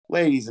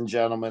Ladies and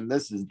gentlemen,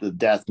 this is the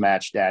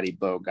Deathmatch Daddy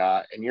Bo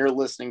Gott, and you're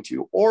listening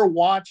to or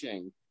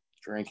watching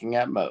Drinking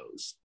at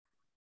Moe's.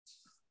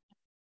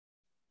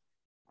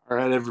 All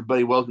right,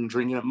 everybody, welcome to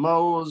Drinking at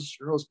Moe's.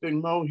 Your host, Big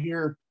Mo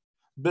here.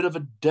 Bit of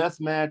a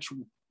deathmatch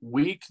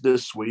week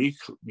this week.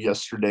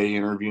 Yesterday,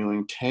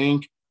 interviewing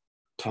Tank.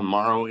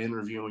 Tomorrow,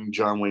 interviewing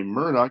John Wayne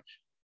Murdoch.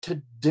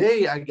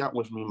 Today, I got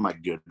with me my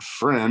good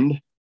friend,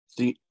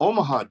 the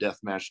Omaha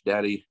Deathmatch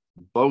Daddy,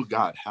 Bo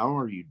Gott. How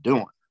are you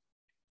doing?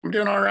 I'm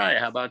doing all right.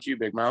 How about you,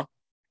 Big Mo?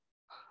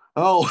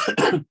 Oh,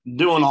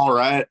 doing all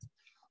right.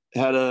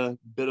 Had a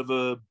bit of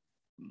a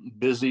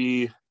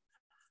busy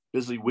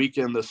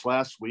weekend this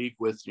last week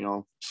with,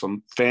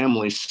 some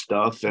family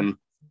stuff and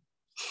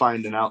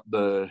finding out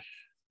the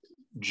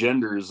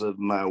genders of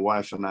my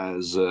wife and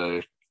I's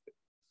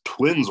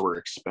twins we're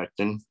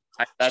expecting.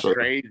 That's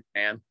crazy,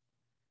 man.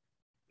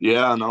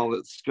 Yeah, no,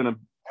 it's gonna.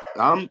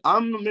 I'm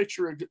a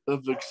mixture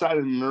of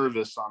excited and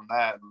nervous on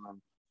that, and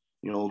then,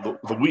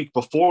 the week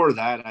before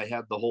that, I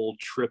had the whole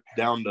trip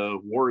down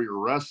to Warrior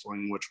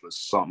Wrestling, which was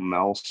something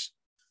else.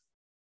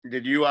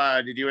 Did you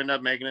end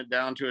up making it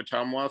down to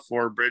Ottumwa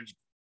for Bridge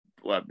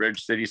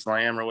City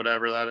Slam or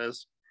whatever that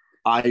is?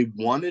 I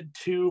wanted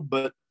to,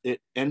 but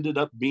it ended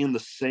up being the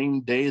same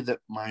day that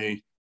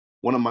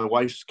one of my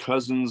wife's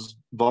cousins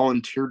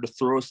volunteered to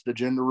throw us the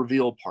gender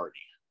reveal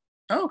party.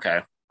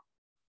 Okay.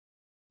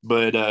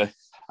 But I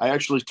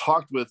actually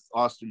talked with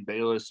Austin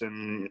Bayless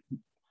and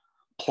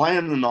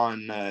planning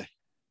on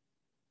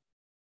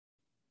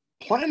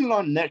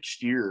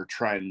next year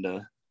trying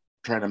to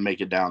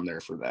make it down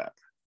there for that.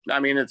 I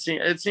mean,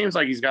 it seems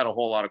like he's got a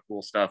whole lot of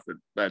cool stuff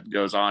that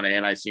goes on,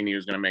 and I seen he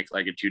was going to make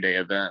like a 2-day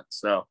event.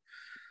 So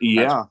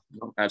yeah,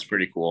 that's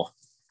pretty cool.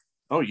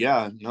 Oh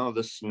yeah, no,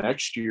 this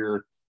next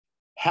year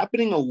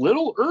happening a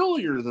little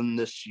earlier than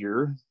this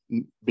year,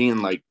 being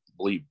like, I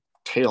believe,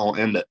 tail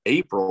end of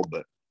April,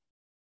 but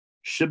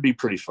should be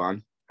pretty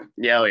fun.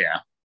 Yeah, oh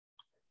yeah.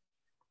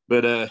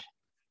 But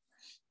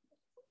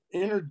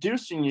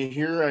introducing you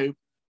here,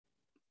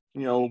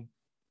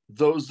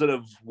 those that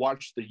have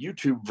watched the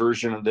YouTube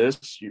version of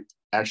this,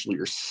 actually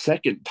your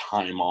second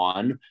time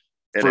on.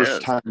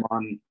 First time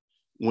on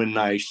when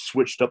I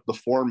switched up the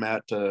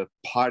format to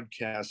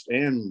podcast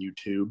and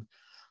YouTube.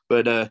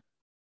 But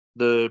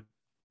the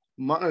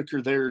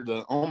moniker there,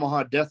 the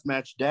Omaha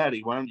Deathmatch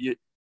Daddy, why don't you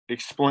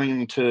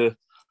explain to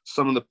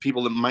some of the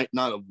people that might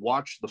not have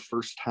watched the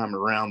first time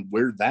around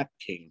where that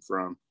came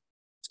from?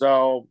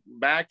 So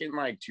back in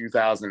like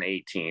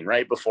 2018,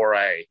 right before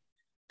I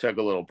took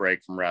a little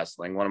break from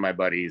wrestling, one of my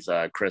buddies,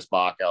 Chris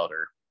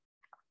Bockelder,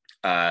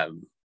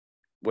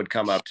 would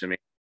come up to me,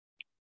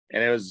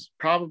 and it was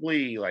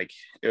probably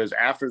it was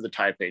after the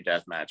Taipei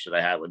death match that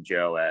I had with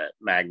Joe at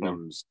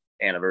Magnum's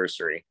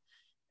anniversary,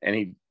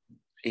 and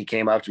he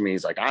came up to me.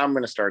 He's like, "I'm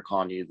going to start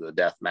calling you the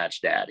Deathmatch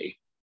Daddy,"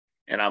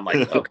 and I'm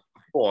like, "Okay,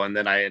 cool." And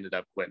then I ended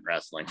up quitting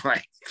wrestling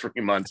like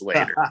 3 months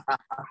later.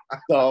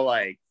 So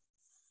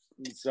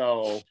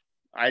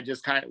I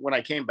just when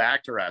I came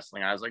back to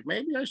wrestling, I was like,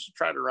 maybe I should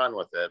try to run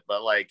with it.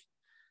 But I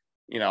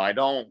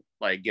don't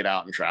get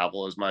out and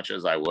travel as much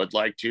as I would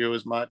like to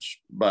as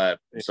much. But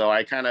so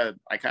I kind of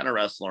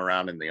wrestle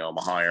around in the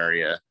Omaha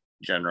area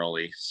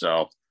generally.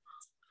 So,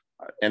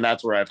 and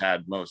that's where I've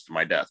had most of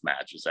my death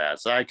matches at.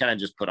 So I kind of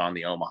just put on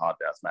the Omaha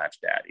Deathmatch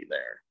Daddy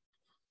there.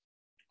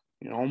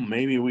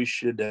 Maybe we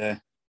should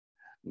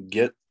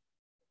get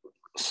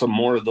some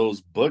more of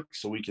those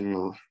books so we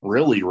can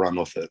really run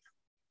with it.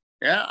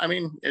 Yeah, I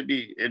mean, it'd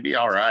be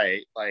all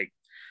right. I'm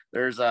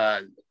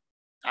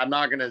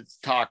not going to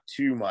talk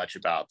too much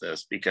about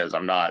this because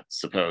I'm not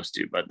supposed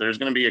to, but there's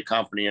going to be a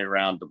company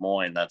around Des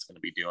Moines that's going to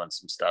be doing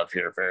some stuff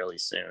here fairly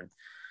soon.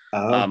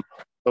 So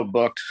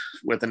booked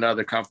with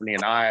another company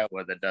in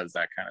Iowa that does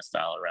that kind of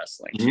style of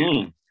wrestling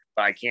too.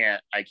 But I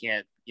can't,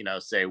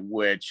 say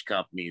which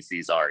companies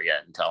these are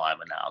yet until I'm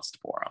announced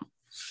for them.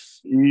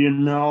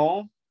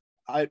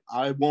 I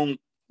won't,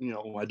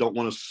 I don't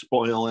want to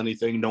spoil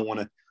anything. Don't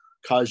want to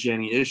cause you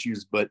any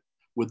issues, but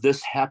would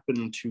this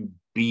happen to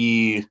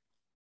be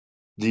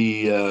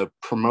the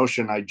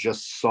promotion I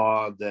just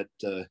saw that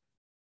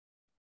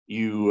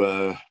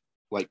you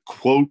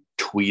quote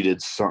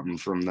tweeted something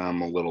from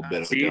them a little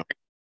bit ago?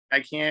 I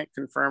can't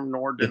confirm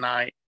nor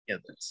deny any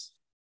of this.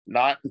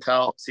 Not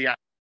until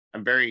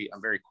I'm very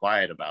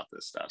quiet about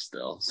this stuff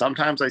still.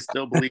 Sometimes I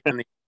still believe in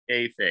the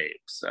kayfabe.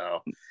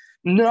 So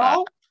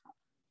no,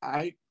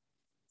 I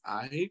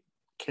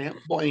can't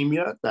blame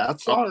you.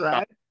 That's all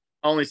right.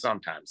 Only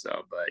sometimes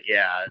though, but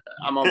yeah,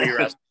 I'm gonna be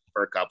wrestling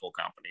for a couple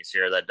companies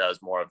here that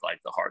does more of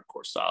the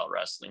hardcore style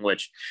wrestling,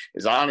 which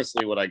is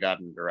honestly what I got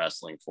into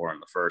wrestling for in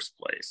the first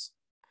place.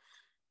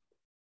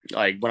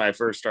 When I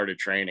first started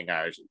training,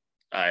 I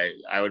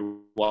would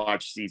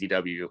watch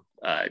CZW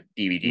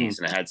DVDs,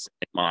 and it had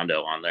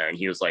Mondo on there, and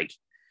he was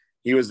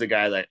the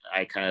guy that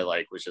I kind of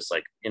was just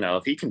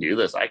if he can do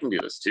this, I can do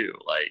this too.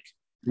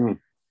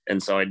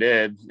 And so I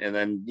did, and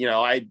then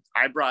I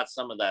brought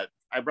some of that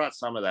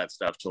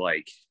stuff to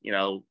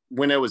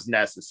when it was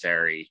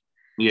necessary,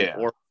 yeah,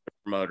 or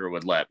promoter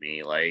would let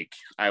me. Like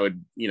I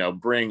would,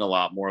 bring a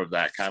lot more of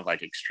that kind of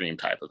like extreme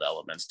type of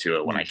elements to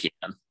it when I can.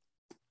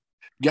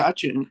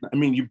 Gotcha. I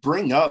mean, you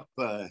bring up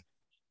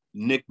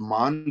Nick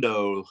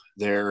Mondo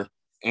there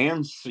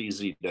and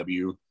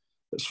CZW.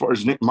 As far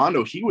as Nick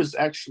Mondo, he was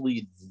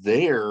actually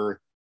there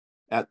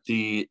at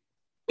the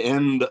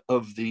end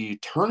of the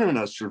Tournament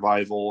of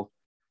Survival,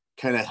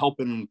 kind of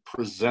helping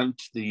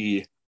present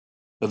the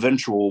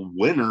eventual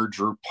winner,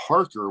 Drew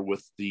Parker,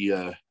 with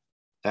the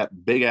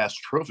that big ass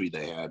trophy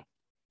they had.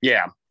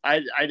 Yeah,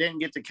 I didn't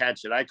get to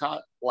catch it. I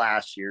caught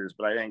last year's,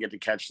 but I didn't get to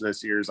catch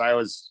this year's. I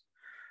was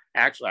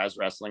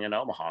wrestling in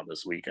Omaha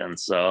this weekend,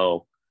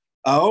 so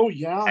oh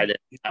yeah,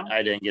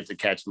 I didn't get to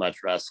catch much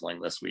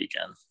wrestling this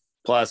weekend.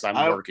 Plus, I'm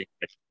working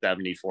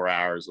 74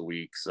 hours a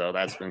week, so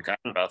that's been kind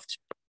of rough too.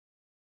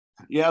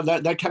 Yeah,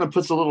 that kind of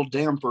puts a little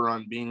damper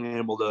on being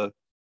able to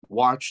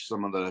watch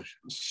some of the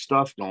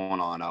stuff going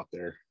on out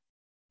there.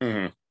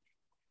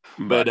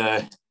 Mm-hmm.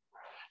 But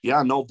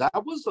yeah, no,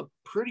 that was a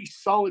pretty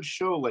solid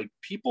show. Like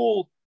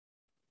people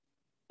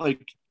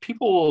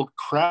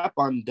crap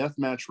on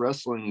deathmatch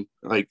wrestling.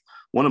 Like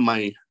one of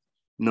my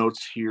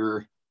notes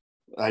here,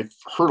 I've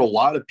heard a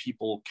lot of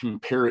people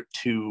compare it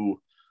to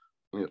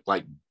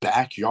like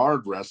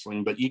backyard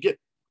wrestling, but you get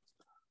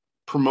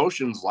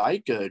promotions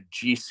like a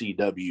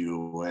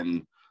GCW,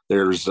 and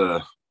there's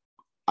a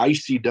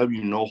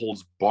ICW No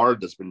Holds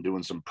Barred that's been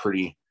doing some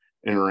pretty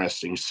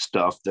interesting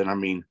stuff. That, I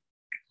mean,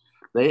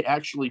 they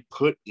actually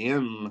put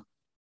in,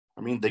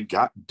 I mean, they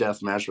got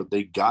deathmatch, but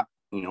they got,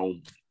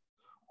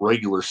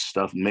 regular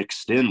stuff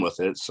mixed in with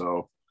it.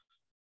 So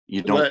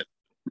you don't,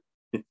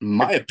 in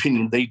my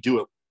opinion, they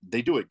do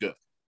it good.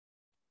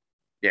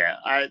 Yeah,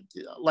 I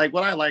like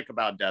what I like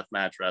about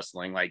deathmatch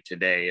wrestling like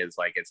today is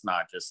like it's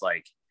not just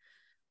like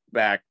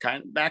back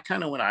kind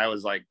of when I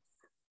was like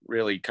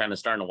really kind of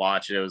starting to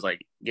watch it. It was like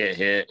get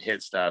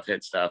hit stuff,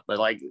 but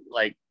like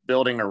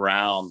building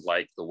around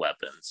like the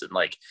weapons and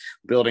like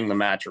building the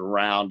match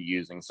around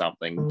using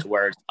something to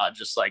where it's not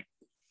just like,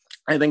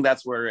 I think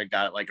that's where it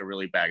got like a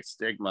really bad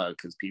stigma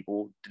because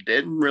people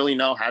didn't really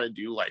know how to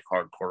do like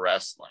hardcore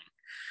wrestling.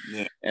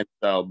 Yeah. And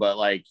so, but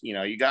like,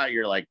 you got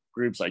your like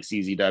groups like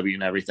CZW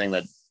and everything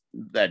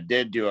that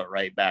did do it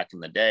right back in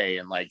the day.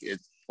 And like,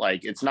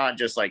 it's not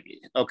just like,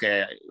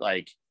 okay,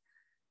 like,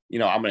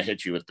 I'm going to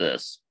hit you with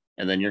this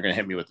and then you're going to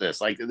hit me with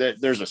this. Like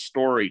there's a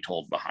story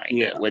told behind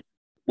it,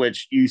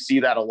 which you see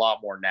that a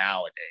lot more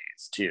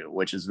nowadays too,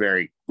 which is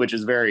very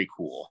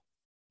cool.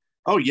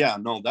 Oh yeah,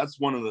 no, that's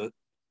one of the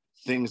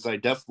things I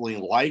definitely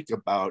like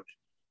about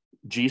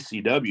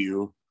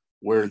GCW,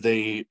 where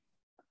they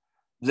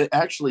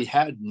actually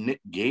had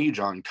Nick Gage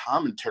on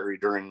commentary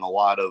during a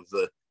lot of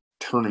the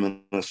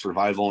Tournament of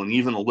Survival, and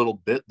even a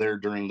little bit there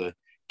during the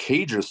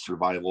Cage's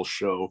Survival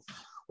show,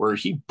 where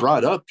he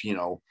brought up,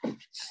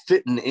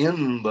 fitting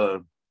in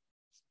the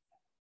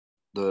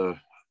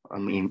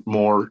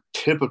more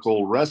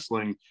typical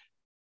wrestling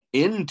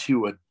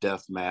into a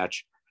death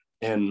match,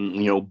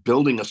 and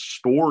building a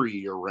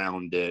story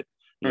around it,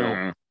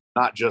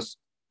 not just,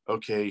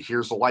 okay,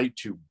 here's a light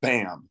tube,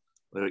 bam,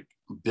 like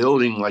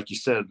building, like you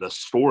said, the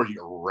story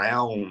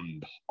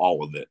around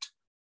all of it.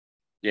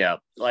 Yeah,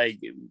 like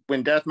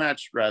when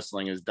deathmatch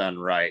wrestling is done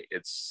right,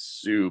 it's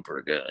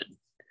super good.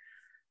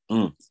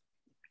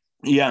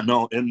 Yeah,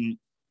 no, and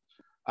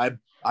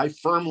I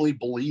firmly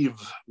believe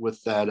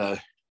with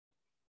that.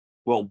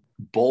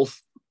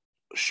 Both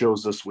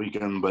shows this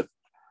weekend, but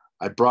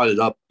I brought it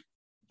up.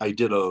 I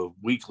did a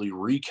weekly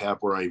recap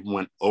where I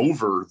went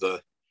over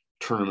the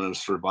Tournament of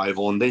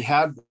Survival, and they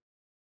had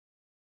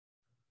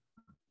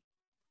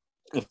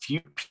a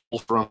few people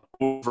from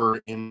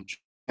over in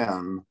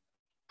Japan.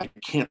 I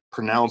can't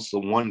pronounce the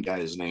one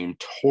guy's name,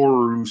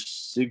 Toru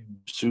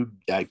Sigsu.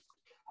 I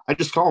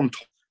just call him.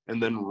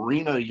 And then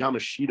Rina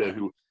Yamashita,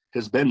 who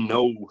has been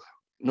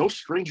no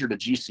stranger to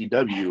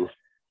GCW.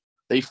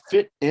 They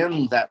fit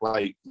in that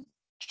like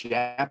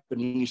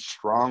Japanese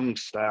strong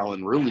style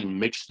and really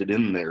mixed it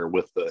in there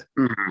with the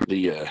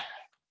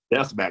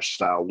deathmatch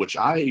style, which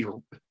I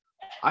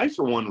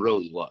for one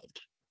really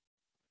loved.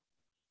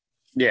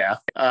 Yeah,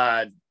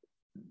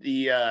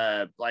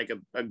 the like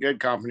a good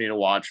company to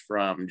watch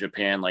from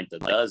Japan, like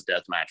that does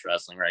deathmatch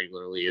wrestling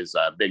regularly, is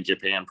Big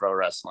Japan Pro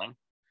Wrestling.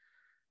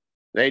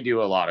 They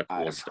do a lot of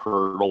cool stuff. I've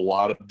heard a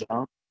lot of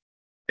them.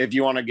 If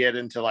you want to get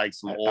into like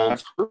some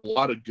I've heard a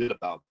lot of good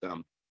about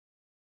them.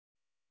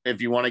 If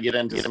you want to get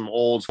into some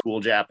old school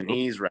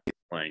Japanese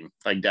wrestling,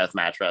 like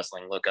deathmatch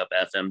wrestling, look up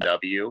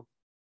FMW.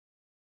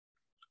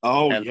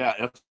 Oh,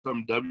 yeah,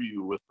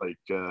 FMW with like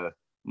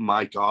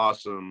Mike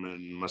Awesome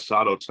and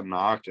Masato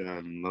Tanaka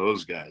and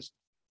those guys.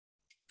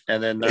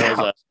 And then there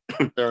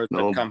was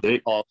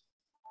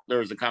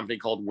a company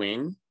called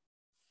Wing,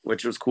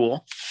 which was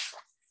cool.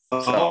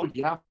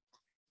 Yeah.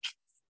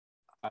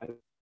 I've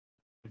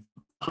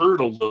heard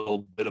a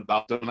little bit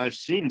about them, and I've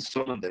seen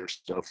some of their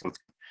stuff with,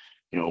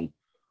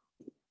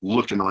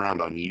 looking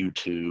around on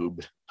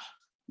YouTube.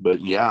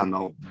 But yeah,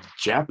 no,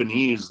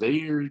 Japanese,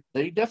 they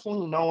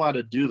definitely know how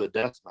to do the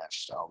deathmatch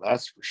style,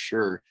 that's for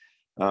sure.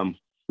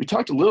 we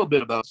talked a little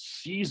bit about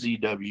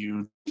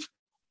CZW.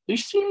 They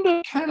seem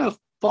to kind of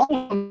fall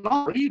on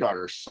the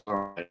radar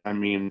side. I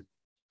mean,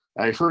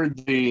 I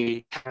heard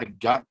they kind of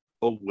got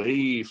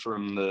away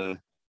from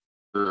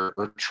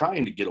or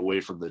trying to get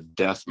away from the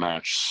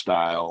deathmatch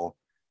style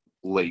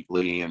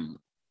lately, and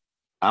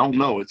I don't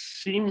know. It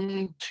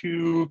seemed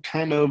to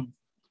kind of,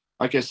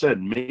 like I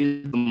said,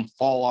 made them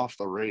fall off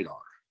the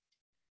radar.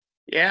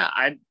 Yeah,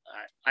 I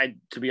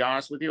to be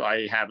honest with you,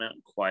 I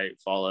haven't quite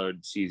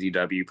followed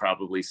CZW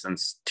probably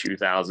since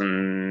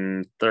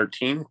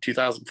 2013,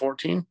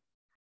 2014.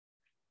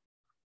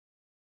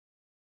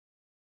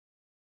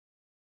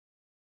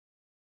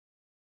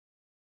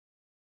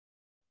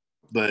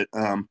 But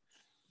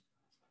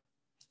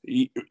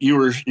you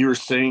were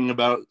saying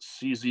about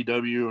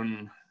CZW,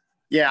 and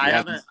yeah, I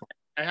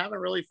haven't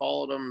really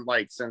followed them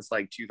like since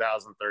like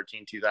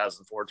 2013,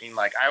 2014.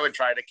 Like I would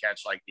try to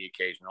catch like the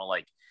occasional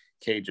like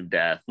Cage of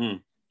Death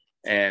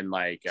and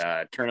like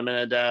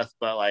Tournament of Death,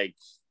 but like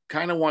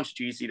kind of once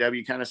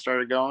GCW kind of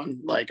started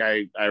going, like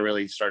I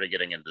really started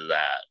getting into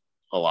that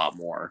a lot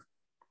more.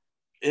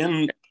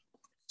 And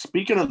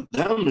speaking of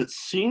them, it's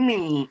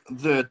seeming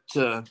that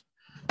a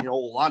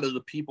lot of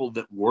the people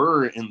that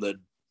were in the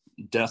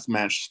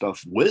deathmatch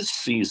stuff with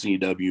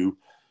CZW,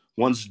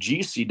 once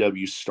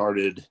GCW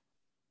started,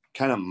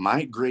 kind of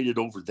migrated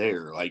over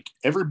there. Like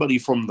everybody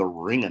from the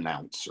ring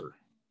announcer.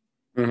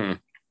 Mm-hmm.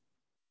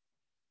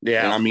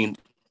 Yeah, and I mean,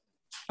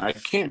 I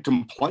can't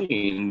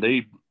complain.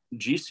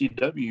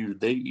 GCW,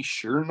 they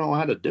sure know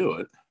how to do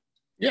it.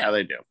 Yeah,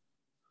 they do.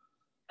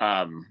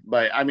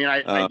 But I mean,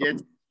 I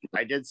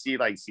did see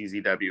like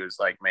CZW is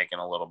like making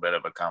a little bit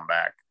of a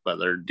comeback, but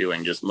they're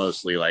doing just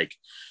mostly like,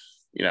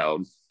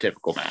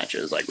 typical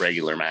matches, like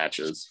regular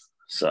matches.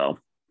 So,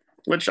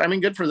 which I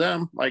mean, good for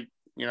them. Like,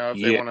 if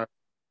they want to,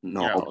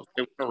 if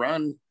they want to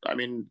run, I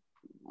mean,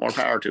 more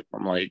power to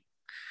them. Like,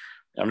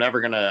 I'm never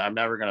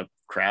gonna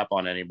crap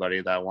on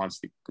anybody that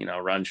wants to,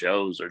 run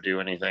shows or do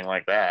anything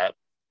like that.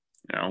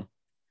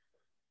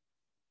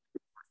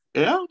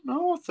 Yeah,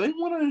 no, if they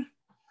want to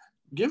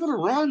give it a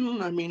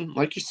run, I mean,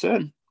 like you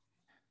said,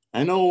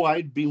 I know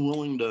I'd be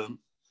willing to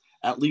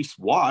at least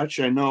watch.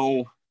 I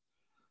know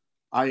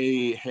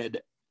I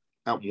had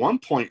at one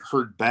point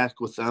heard back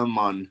with them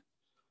on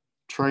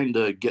trying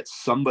to get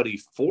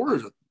somebody for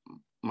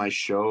my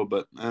show,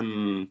 but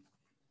then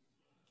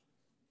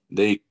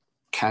they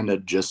kind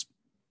of just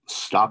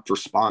stopped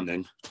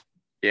responding.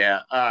 Yeah,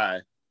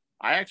 I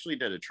actually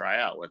did a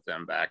tryout with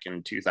them back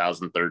in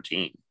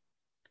 2013.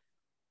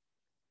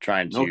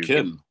 No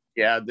kidding.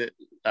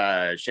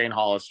 Shane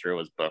Hollister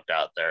was booked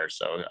out there,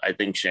 so I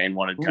think Shane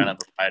wanted kind of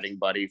a fighting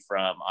buddy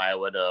from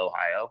Iowa to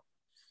Ohio,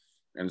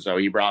 and so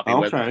he brought me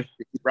with him.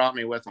 He brought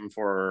me with him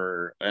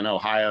for an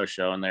Ohio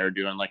show, and they were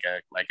doing like a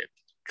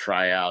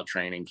tryout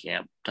training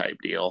camp type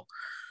deal,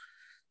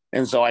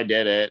 and so I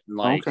did it.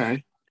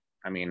 And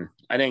I mean,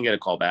 I didn't get a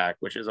call back,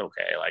 which is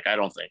okay. Like, I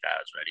don't think I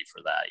was ready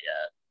for that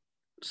yet.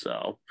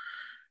 So,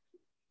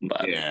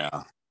 but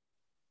yeah.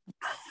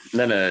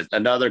 Then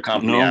another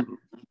company I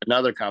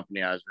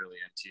was really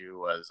into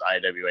was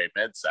IWA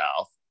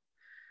Mid-South.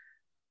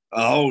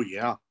 Oh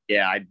yeah.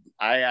 Yeah,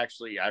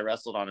 I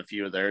wrestled on a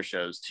few of their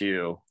shows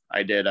too.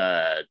 I did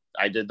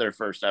their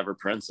first ever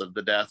Prince of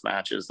the Death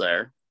matches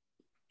there.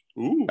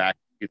 Ooh. Back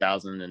in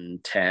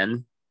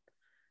 2010.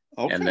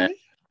 Okay. And then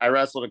I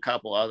wrestled a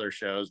couple other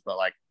shows, but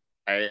like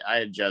I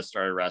had just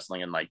started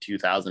wrestling in like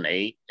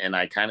 2008, and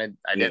I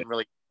didn't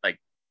really like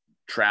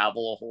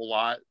travel a whole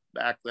lot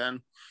back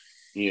then.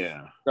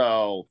 Yeah.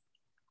 So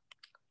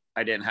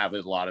I didn't have a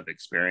lot of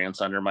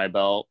experience under my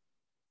belt,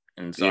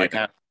 and so I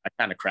kind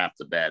of crapped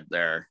the bed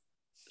there.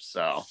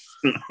 So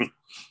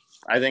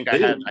I think I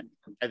had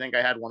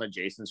one of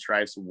Jason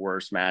Strife's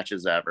worst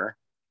matches ever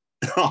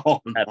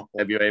at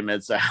WA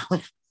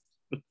Mid-South.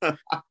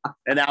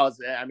 And that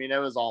was, I mean, it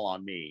was all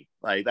on me.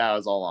 Like, that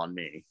was all on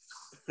me.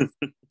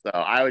 So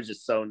I was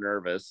just so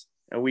nervous.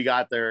 And we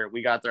got there,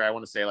 I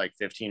want to say like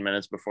 15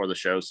 minutes before the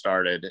show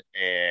started.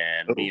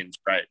 And me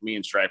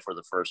and Strife were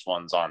the first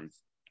ones on.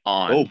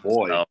 Oh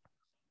boy. So,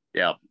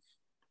 yeah.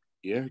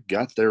 Yeah.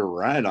 Got there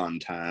right on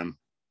time.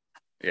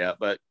 Yeah.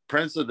 But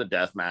Prince of the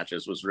Death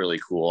matches was really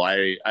cool.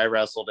 I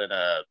wrestled in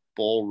a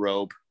bull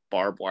rope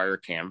barbed wire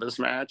canvas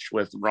match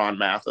with Ron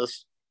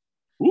Mathis.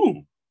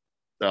 Ooh.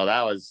 So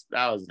that was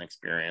an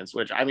experience,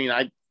 which, I mean,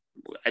 I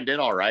did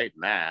all right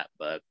in that,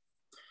 but.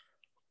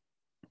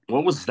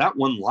 What was that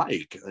one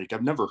like? Like,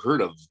 I've never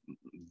heard of.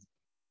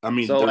 I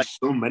mean, there's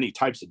so many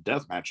types of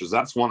death matches.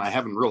 That's one I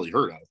haven't really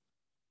heard of.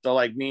 So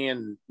like me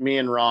and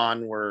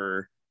Ron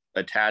were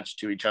attached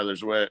to each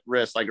other's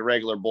wrists, like a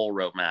regular bull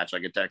rope match,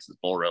 like a Texas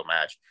bull rope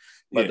match,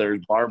 but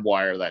there's barbed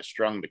wire that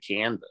strung the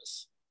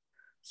canvas.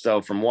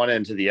 So from one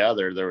end to the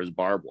other, there was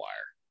barbed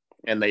wire,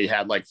 and they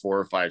had like 4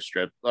 or 5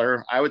 strips,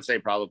 or I would say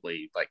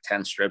probably like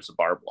 10 strips of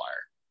barbed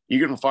wire. You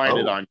can find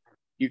it on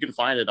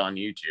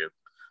YouTube.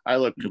 I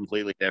look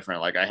completely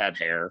different. Like, I had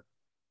hair.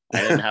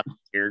 I didn't have a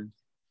beard.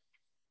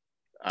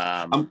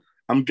 I'm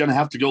gonna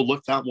have to go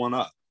look that one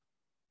up.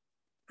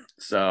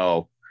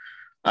 So,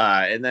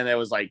 And then it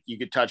was like you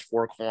could touch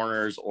 4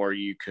 corners, or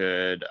you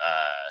could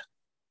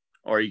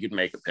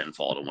make a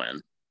pinfall to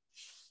win.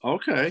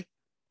 Okay.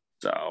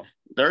 So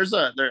that's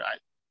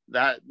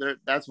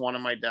one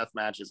of my death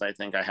matches I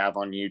think I have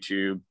on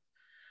YouTube.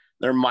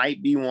 There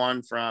might be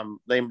one from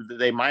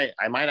I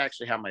might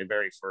actually have my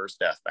very first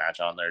death match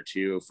on there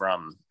too,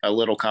 from a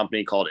little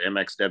company called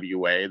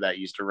MXWA that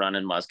used to run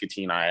in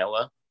Muscatine,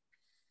 Iowa.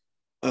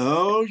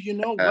 Oh, you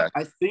know what?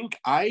 I think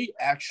I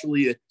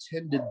actually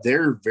attended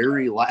their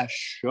very last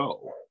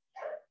show.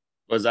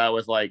 Was that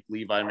with like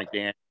Levi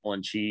McDaniel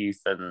and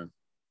Chief and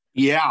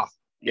yeah.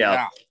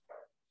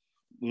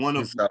 One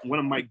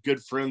of my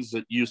good friends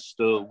that used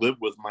to live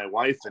with my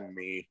wife and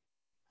me,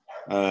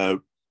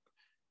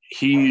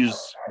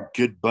 he's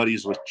good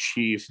buddies with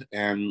Chief,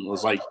 and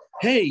was like,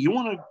 "Hey, you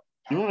want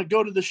to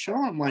go to the show?"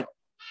 I'm like,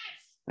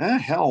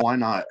 hell, why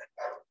not?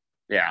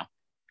 Yeah.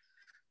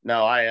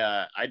 No,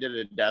 I did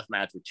a death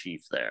match with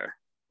Chief there,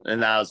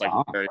 and that was like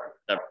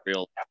a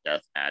real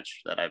death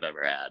match that I've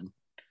ever had.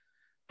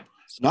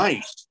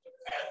 Nice.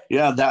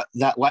 Yeah,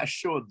 that last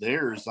show of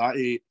theirs,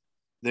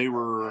 they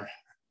were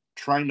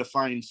trying to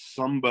find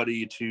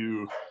somebody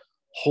to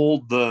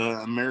hold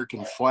the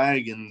American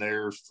flag in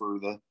there for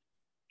that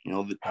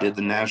did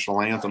the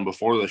national anthem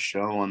before the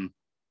show, and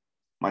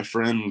my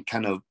friend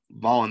kind of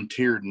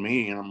volunteered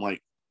me, and I'm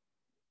like,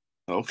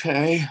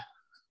 okay.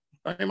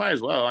 You might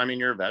as well. I mean,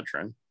 you're a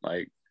veteran.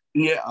 Like,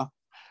 yeah.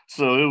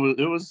 So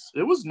it was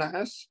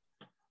nice.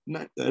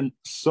 And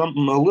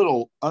something a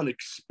little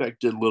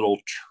unexpected little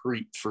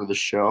treat for the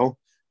show.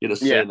 Get to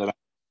say that I'm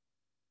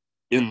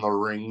in the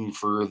ring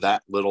for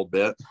that little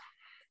bit.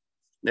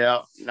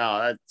 Yeah,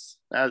 no,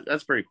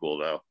 that's pretty cool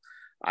though.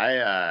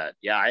 I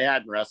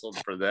hadn't wrestled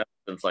for them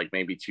since like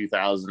maybe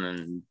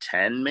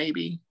 2010,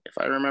 maybe, if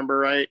I remember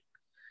right.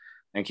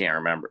 I can't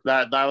remember.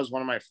 That was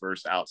one of my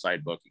first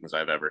outside bookings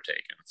I've ever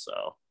taken.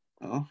 So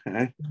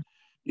okay.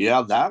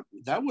 Yeah,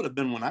 that would have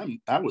been when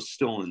I was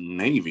still in the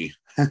Navy.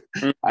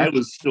 I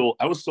was still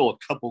a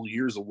couple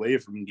years away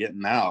from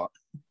getting out.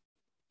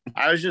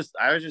 I was just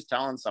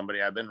telling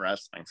somebody I've been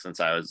wrestling since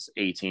I was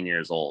 18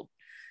 years old.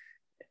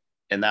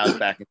 And that was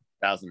back in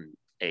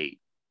 2008.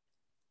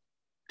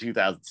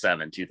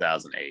 2007,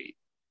 2008.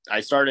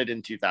 I started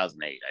in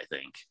 2008, I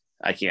think.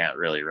 I can't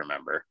really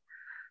remember.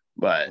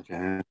 But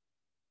okay.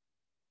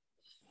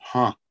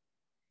 Huh.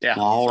 Yeah.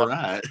 All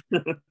right.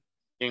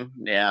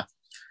 Yeah.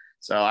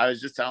 So I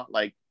was just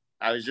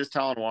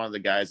telling one of the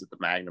guys at the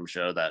Magnum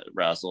show that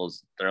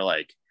wrestles, they're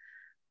like,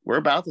 we're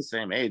about the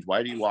same age.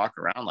 Why do you walk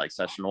around like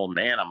such an old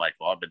man? I'm like,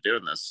 well, I've been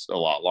doing this a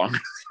lot longer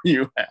than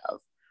you have.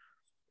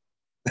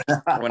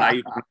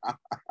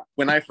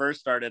 When I first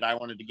started, I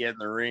wanted to get in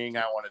the ring.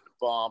 I wanted to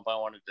bump. I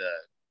wanted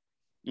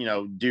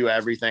to, do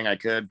everything I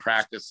could,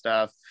 practice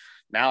stuff.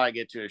 Now I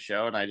get to a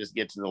show and I just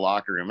get to the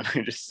locker room and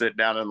I just sit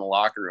down in the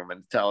locker room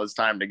until it's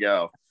time to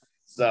go.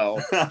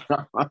 So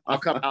I'll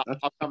come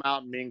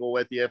out and mingle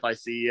with you if I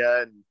see you,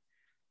 and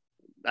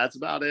that's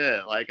about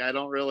it. Like, I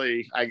don't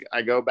really,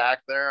 I go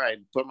back there, I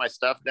put my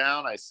stuff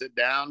down, I sit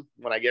down.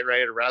 When I get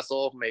ready to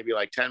wrestle, maybe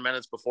like 10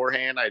 minutes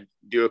beforehand, I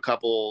do a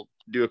couple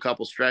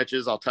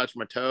stretches. I'll touch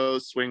my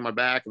toes, swing my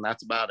back, and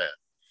that's about it.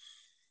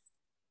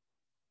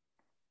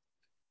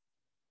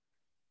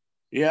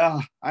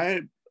 Yeah,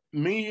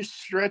 me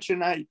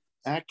stretching, I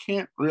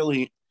can't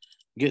really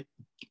get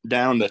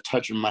down to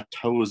touching my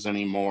toes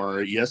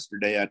anymore.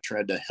 Yesterday I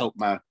tried to help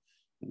my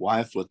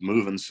wife with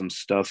moving some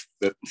stuff,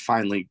 but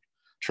finally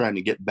trying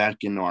to get back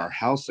into our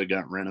house that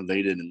got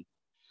renovated, and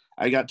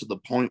I got to the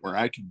point where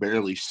I could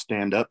barely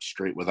stand up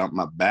straight without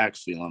my back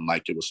feeling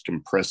like it was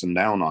compressing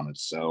down on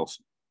itself.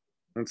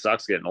 It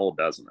sucks getting old,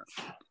 doesn't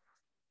it?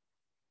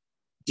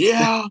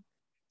 Yeah,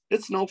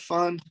 it's no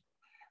fun.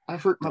 I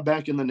hurt my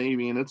back in the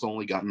Navy and it's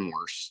only gotten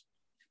worse.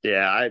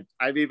 Yeah,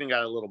 I've even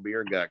got a little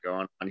beer gut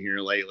going on here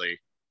lately.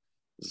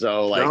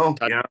 So like,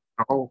 I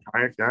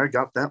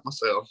got that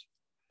myself.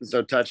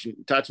 So touching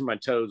my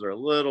toes are a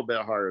little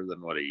bit harder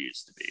than what it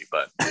used to be,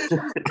 but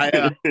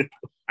I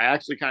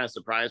actually kind of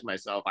surprised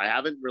myself. I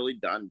haven't really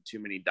done too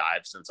many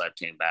dives since I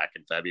came back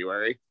in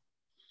February.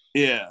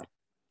 Yeah.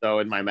 So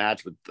in my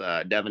match with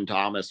Devin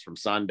Thomas from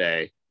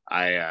Sunday,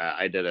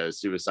 I did a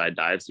suicide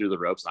dive through the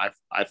ropes. I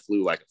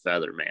flew like a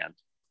feather, man.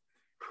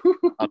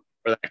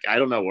 I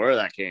don't know where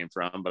that came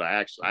from, but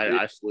I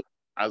flew.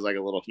 I was like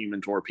a little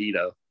human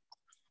torpedo.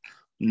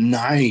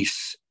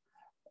 Nice.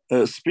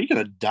 Speaking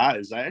of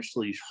dives, I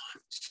actually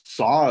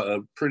saw a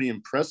pretty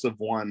impressive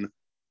one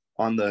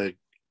on the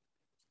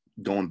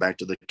going back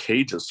to the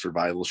Cages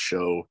survival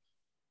show.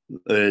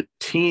 A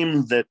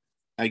team that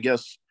I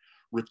guess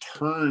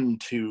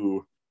returned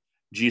to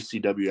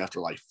GCW after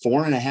like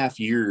 4.5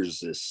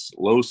 years. This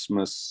Los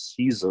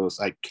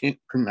Macizos, I can't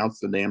pronounce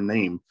the damn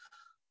name,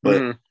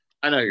 but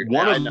I know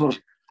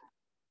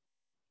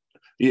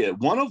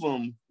one of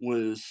them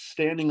was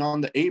standing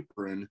on the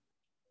apron,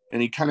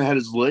 and he kind of had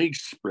his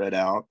legs spread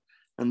out,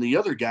 and the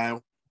other guy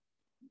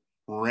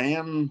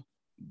ran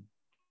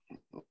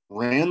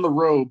the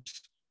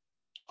ropes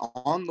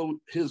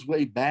on his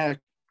way back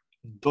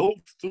dove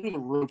through the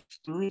ropes,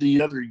 through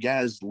the other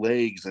guy's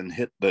legs, and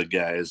hit the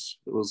guys.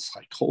 It was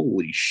like,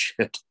 holy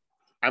shit.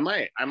 I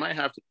might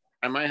have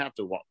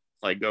to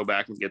like go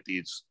back and get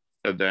these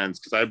events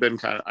because I've been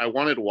I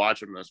wanted to watch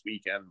them this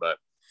weekend, but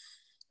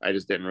I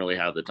just didn't really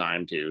have the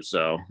time to.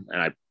 So,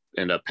 and I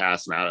end up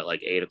passing out at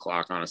like 8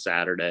 o'clock on a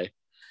Saturday.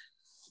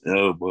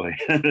 Oh boy.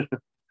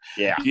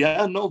 Yeah.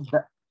 Yeah, no,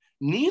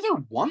 neither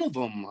one of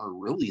them are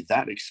really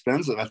that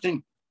expensive. I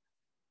think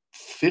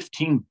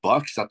 $15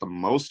 at the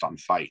most on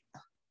Fight.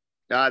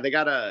 They've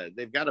got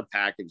a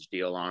package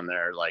deal on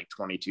there, like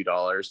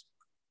 $22,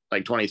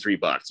 like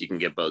 $23. You can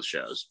get both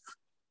shows.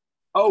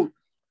 Oh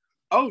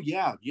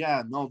yeah.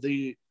 No,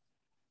 they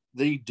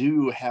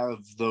do have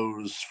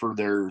those for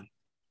their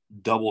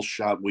double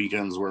shot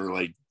weekends where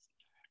like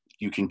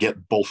you can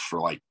get both for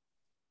like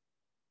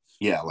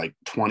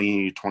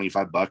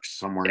 20-25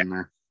 somewhere in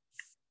there.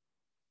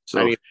 So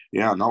I mean,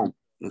 yeah, no,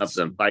 up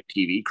some Fight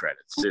TV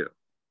credits too.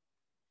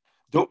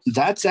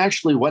 That's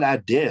actually what I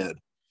did.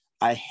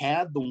 I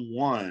had the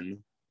one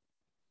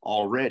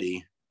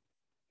already,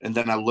 and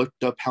then I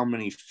looked up how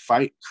many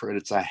Fight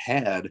credits I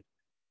had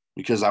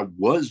because I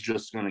was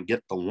just going to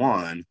get the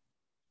one.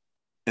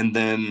 And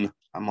then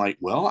I'm like,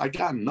 well, I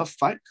got enough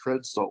Fight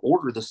credits to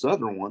order this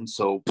other one.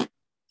 So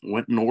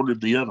went and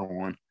ordered the other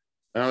one.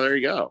 Oh, there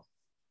you go.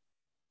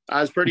 I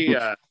was pretty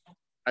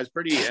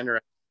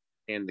interested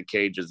in the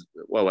Cages.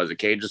 What was it?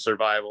 Cage of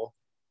Survival.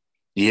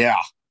 Yeah.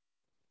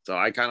 So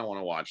I kind of want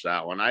to watch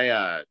that one.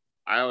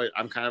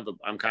 I'm kind of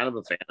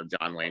a fan of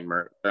John Wayne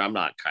Murdoch. I'm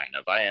not kind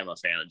of. I am a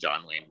fan of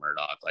John Wayne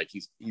Murdoch. Like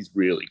he's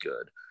really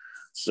good.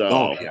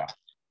 So yeah.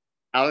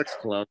 Alex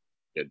Colon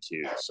is good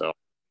too. So I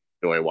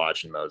enjoy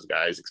watching those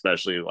guys,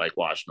 especially like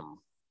watching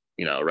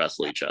them,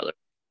 wrestle each other.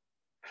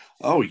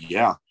 Oh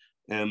yeah.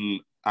 And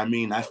I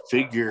mean, I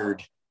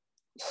figured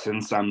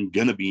since I'm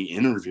gonna be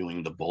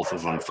interviewing the both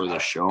of them for the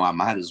show, I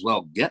might as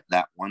well get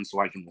that one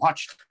so I can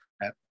watch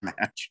that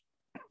match.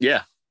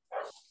 Yeah.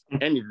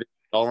 And you're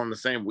all in the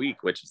same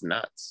week, which is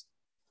nuts.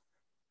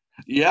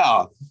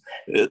 Yeah.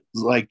 It's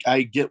like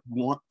I get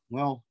one,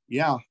 well,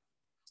 yeah,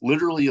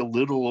 literally a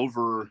little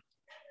over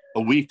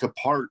a week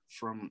apart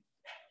from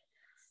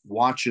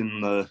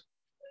watching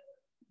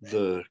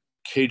the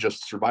Cage of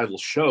Survival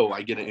show.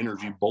 I get to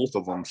interview both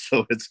of them.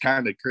 So it's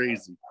kind of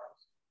crazy.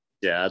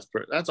 Yeah,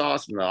 that's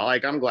awesome though.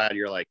 Like I'm glad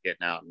you're like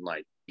getting out and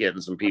like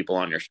getting some people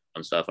on your show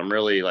and stuff. I'm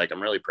really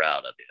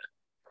proud of you.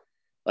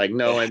 Like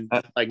knowing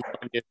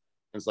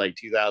it's like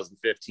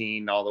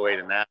 2015 all the way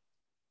to now.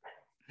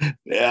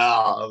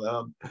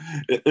 Yeah,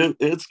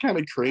 it's kind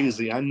of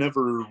crazy. I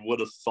never would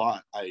have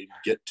thought I'd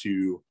get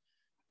to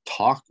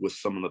talk with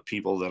some of the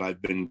people that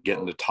I've been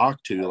getting to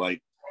talk to.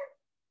 Like,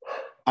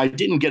 I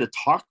didn't get to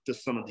talk to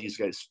some of these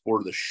guys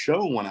for the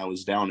show when I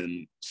was down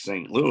in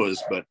St.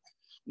 Louis, but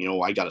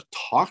I got to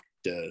talk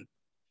to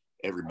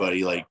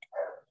everybody. Like,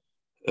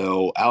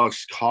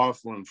 Alex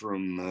Coughlin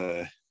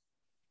from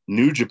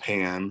New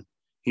Japan.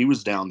 He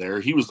was down there.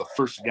 He was the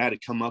first guy to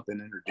come up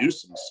and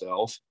introduce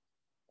himself.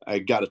 I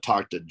got to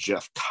talk to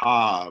Jeff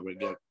Cobb. I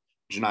got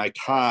Janai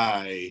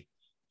Kai.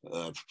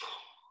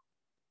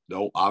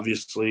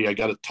 Obviously, I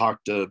got to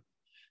talk to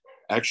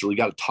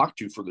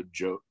for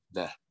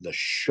the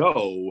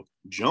show,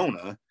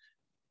 Jonah,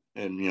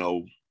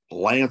 and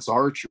Lance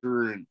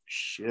Archer and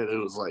shit.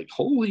 It was like,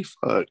 holy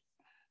fuck.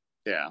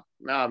 Yeah,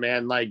 no,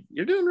 man, like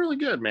you're doing really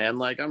good, man.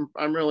 Like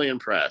I'm really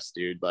impressed,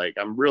 dude. Like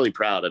I'm really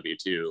proud of you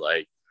too.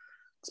 Like,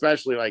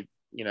 especially like,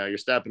 you're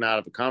stepping out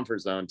of a comfort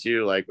zone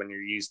too. Like when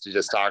you're used to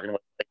just talking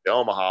with like, the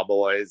Omaha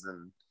boys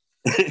and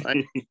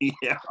like,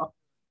 yeah,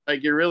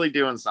 like you're really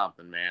doing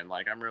something, man.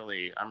 Like I'm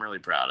really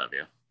proud of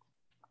you.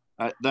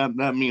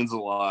 That means a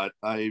lot.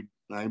 I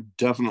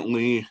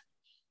definitely,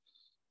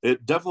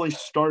 it definitely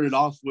started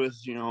off with,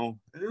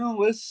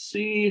 let's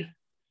see,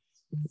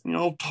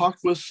 talk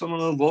with some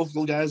of the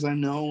local guys I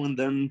know, and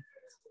then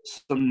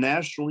some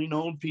nationally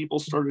known people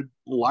started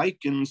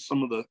liking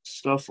some of the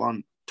stuff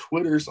on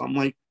Twitter. So I'm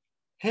like,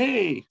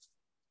 hey,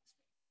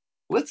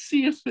 let's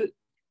see if it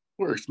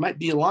works. Might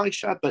be a long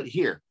shot, but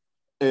here.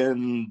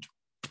 And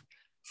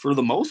for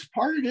the most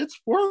part, it's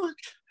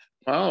worked.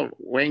 Well,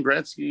 Wayne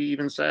Gretzky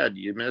even said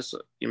you miss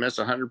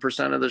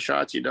 100% of the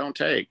shots you don't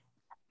take.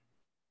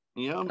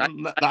 Yeah,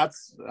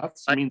 that's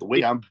the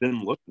way I've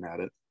been looking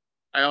at it.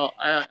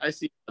 I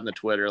see on the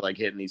Twitter like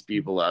hitting these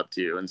people up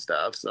too and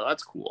stuff, so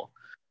that's cool.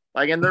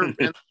 Like, and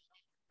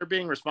they're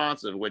being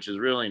responsive, which is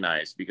really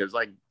nice because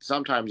like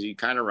sometimes you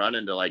kind of run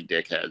into like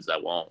dickheads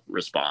that won't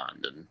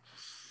respond and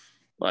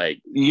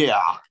like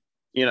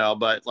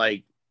but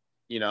like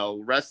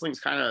wrestling's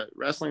kind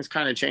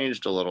of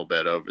changed a little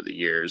bit over the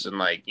years, and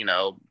like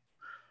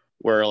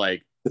we're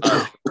like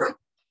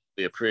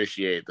we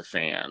appreciate the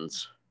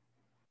fans,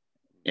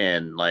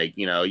 and like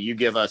you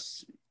give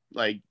us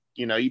like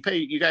you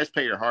guys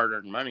pay your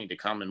hard-earned money to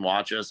come and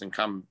watch us and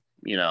come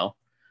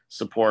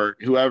support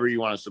whoever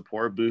you want to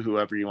support, boo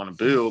whoever you want to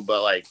boo,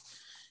 but like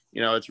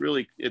it's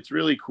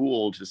really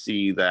cool to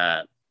see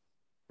that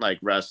like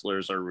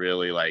wrestlers are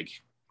really like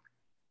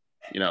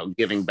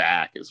giving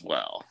back as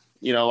well.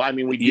 I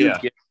mean, we do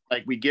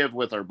like we give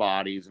with our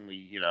bodies, and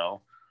we,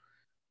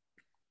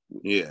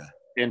 Yeah.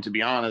 And to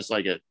be honest,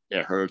 like it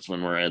hurts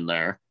when we're in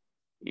there,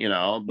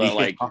 but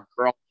like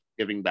we're all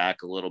giving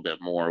back a little bit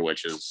more,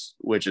 which is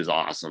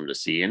awesome to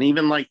see. And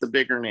even like the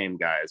bigger name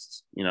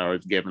guys, are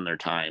giving their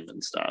time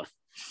and stuff.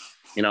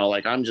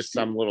 Like I'm just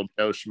some little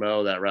Joe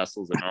Schmo that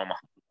wrestles in Omaha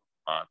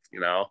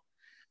month,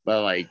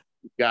 but like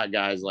you got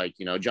guys like,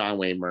 John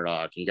Wayne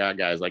Murdoch, you got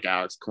guys like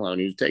Alex Colon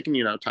who's taking,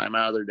 time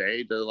out of their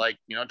day to like,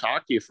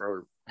 talk to you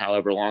for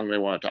however long they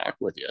want to talk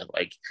with you.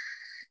 Like,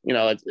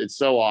 it's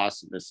so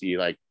awesome to see,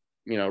 like,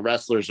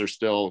 wrestlers are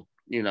still,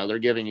 they're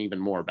giving even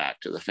more back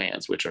to the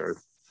fans, which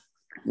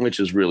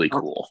is really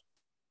cool.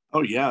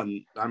 Oh yeah.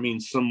 And I mean,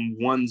 some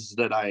ones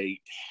that I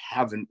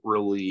haven't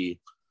really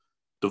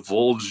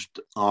divulged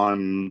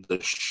on the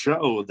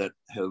show that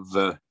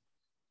have,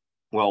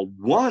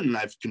 one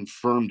I've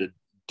confirmed a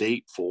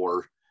date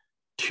for.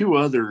 2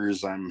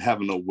 others I'm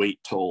having to wait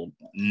till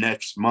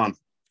next month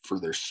for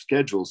their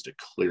schedules to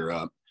clear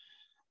up.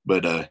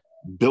 But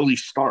Billy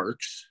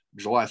Starks,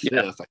 July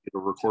 5th, I get to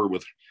record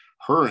with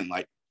her, and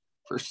like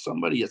for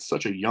somebody at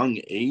such a young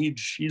age,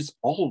 she's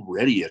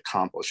already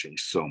accomplishing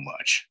so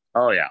much.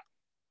 Oh yeah.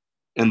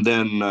 And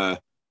then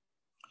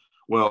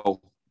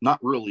not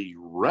really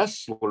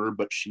wrestler,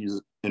 but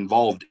she's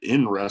involved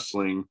in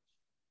wrestling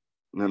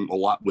and a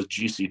lot with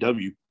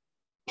GCW,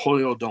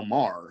 Pollo Del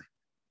Mar.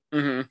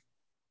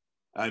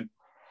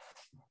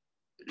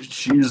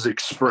 She's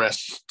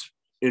expressed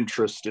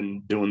interest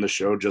in doing the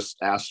show, just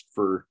asked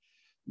for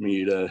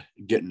me to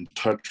get in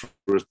touch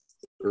with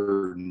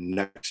her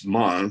next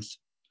month.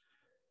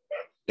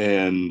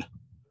 And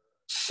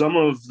some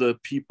of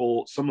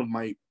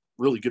my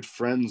really good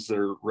friends that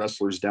are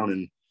wrestlers down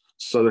in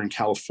Southern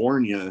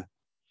California,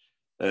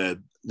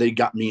 they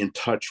got me in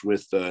touch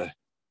with the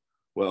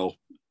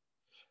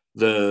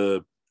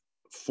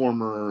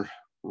former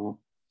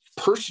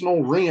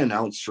personal ring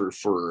announcer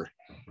for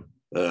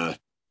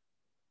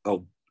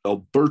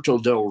Alberto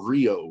Del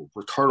Rio,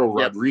 Ricardo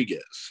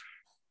Rodriguez.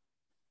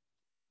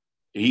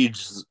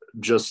 He's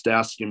just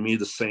asking me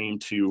the same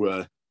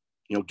to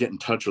get in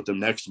touch with him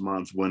next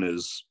month when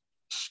his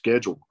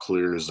schedule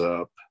clears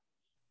up.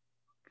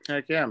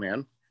 Heck yeah,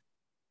 man.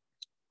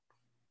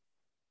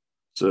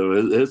 So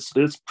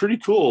it's pretty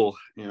cool.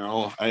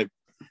 I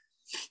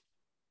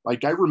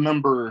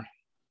remember,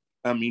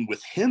 I mean,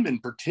 with him in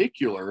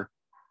particular,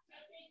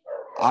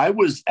 I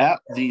was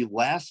at the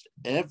last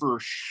ever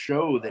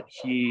show that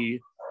he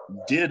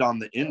did on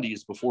the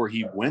indies before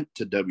he went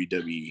to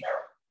WWE.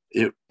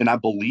 And I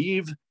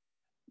believe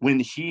when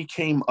he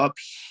came up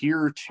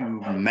here to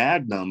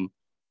Magnum,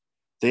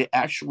 they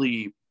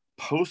actually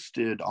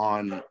posted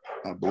on,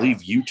 I believe,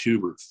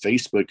 YouTube or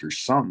Facebook or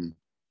something,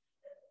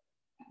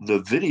 the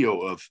video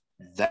of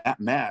that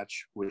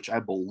match, which I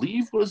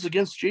believe was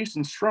against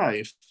Jason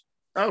Strife.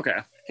 Okay.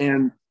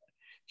 And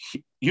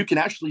you can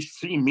actually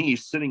see me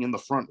sitting in the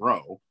front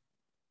row.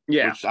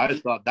 Yeah. Which I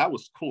thought that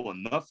was cool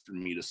enough for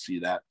me to see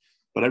that.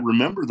 But I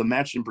remember the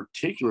match in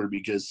particular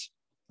because,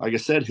 like I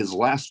said, his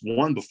last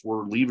one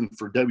before leaving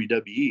for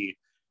WWE,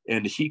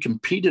 and he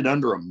competed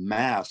under a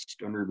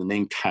mask under the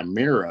name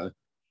Chimera.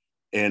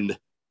 And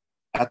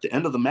at the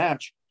end of the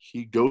match,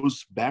 he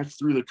goes back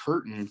through the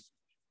curtain,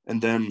 and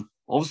then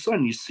all of a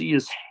sudden you see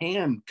his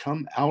hand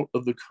come out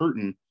of the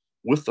curtain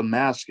with the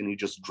mask, and he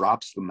just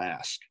drops the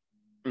mask.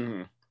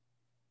 Mm-hmm.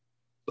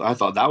 I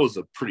thought that was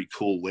a pretty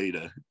cool way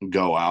to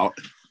go out.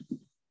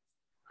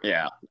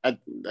 Yeah,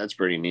 that's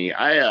pretty neat.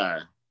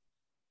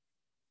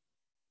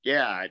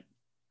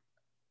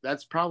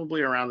 That's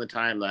probably around the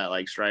time that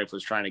like Strife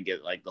was trying to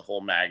get like the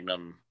whole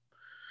Magnum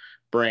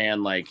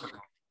brand like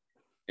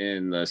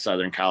in the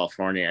Southern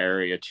California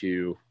area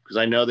too, because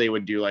I know they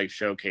would do like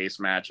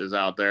showcase matches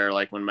out there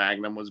like when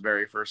Magnum was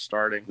very first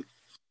starting.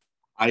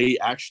 I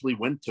actually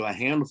went to a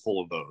handful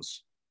of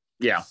those.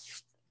 Yeah.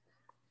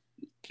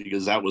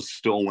 Because that was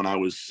still when I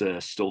was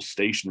still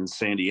stationed in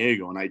San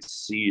Diego, and I'd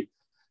see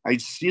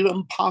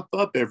them pop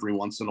up every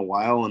once in a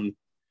while. And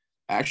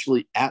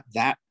actually at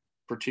that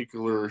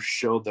particular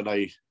show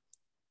that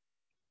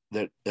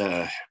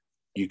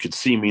you could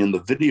see me in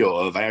the video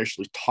of, I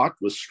actually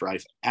talked with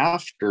Strife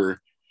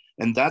after,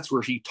 and that's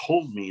where he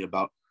told me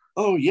about,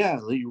 oh yeah,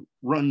 they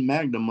run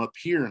Magnum up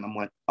here. And I'm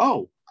like,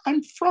 oh,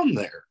 I'm from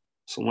there.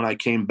 So when I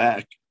came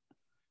back,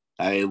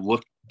 I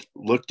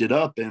looked it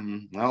up,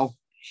 and well,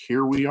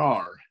 here we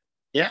are.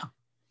 Yeah.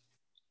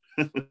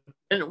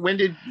 And when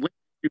did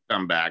you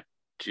come back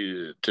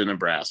to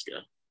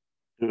Nebraska?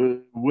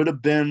 It would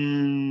have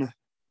been,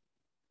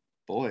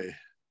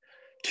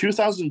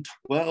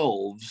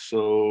 2012.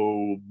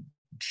 So,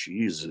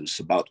 Jesus,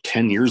 about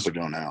 10 years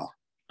ago now.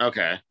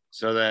 Okay.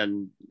 So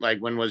then, like,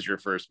 when was your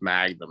first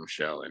Magnum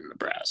show in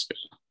Nebraska?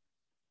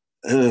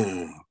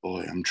 Oh,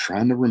 boy, I'm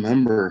trying to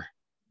remember.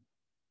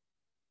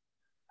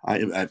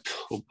 I'm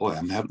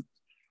having.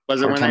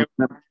 Was it when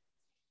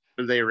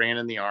they ran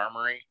in the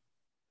Armory?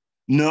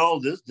 No,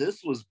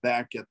 this was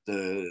back at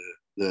the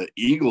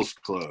Eagles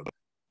Club.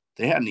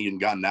 They hadn't even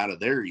gotten out of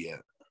there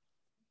yet.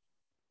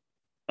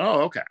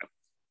 Oh, okay.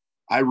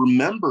 I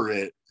remember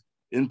it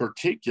in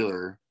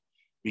particular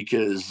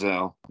because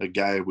a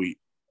guy we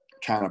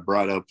kind of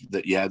brought up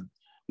that you had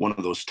one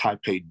of those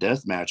Taipei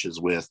death matches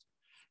with,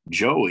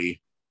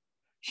 Joey,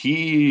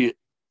 he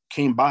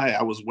came by.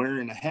 I was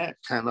wearing a hat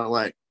kind of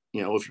like,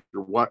 if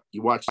you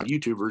watch the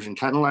YouTube version,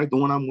 kind of like the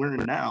one I'm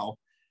wearing now.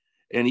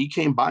 And he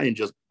came by and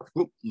just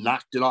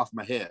knocked it off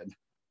my head.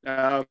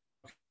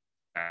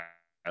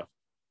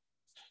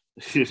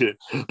 It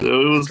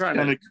was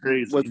kind of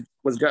crazy.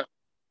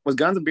 Was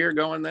Guns and Beer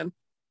going then?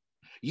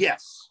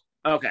 Yes.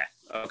 Okay.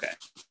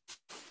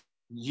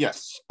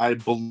 Yes, I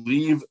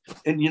believe.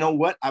 And you know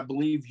what? I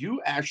believe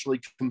you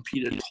actually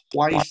competed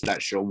twice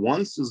that show.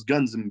 Once as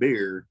Guns and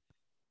Beer.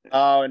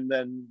 Oh, and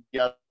then the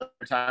other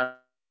time.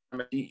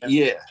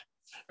 Yeah.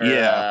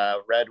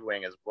 Red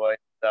Wing is Boy.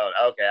 So,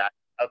 okay.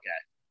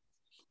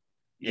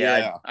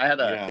 Yeah. I had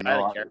a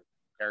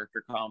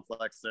character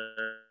complex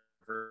there.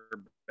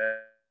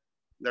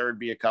 There would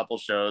be a couple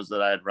shows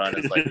that I'd run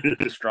as like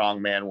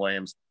Strongman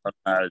Williams,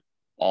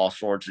 all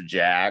sorts of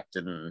jacked,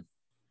 and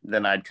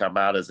then I'd come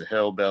out as a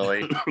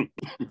hillbilly.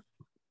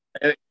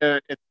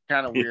 It's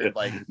kind of weird,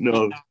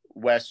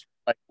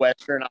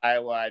 Western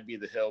Iowa, I'd be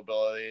the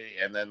hillbilly,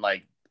 and then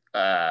like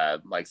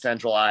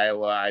Central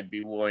Iowa, I'd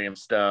be William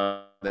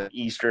Stone. Then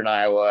Eastern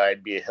Iowa,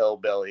 I'd be a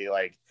hillbilly.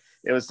 Like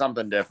it was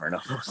something different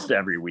almost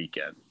every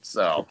weekend.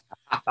 So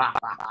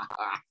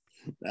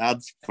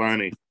that's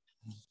funny.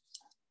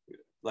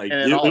 Like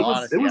and in all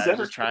honesty, I was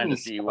just trying to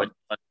see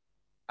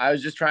I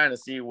was just trying to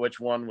see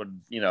which one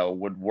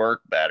would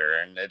work better,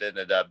 and it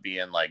ended up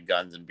being like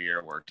Guns and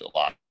Beer worked a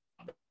lot.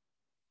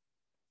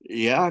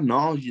 Yeah,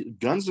 no,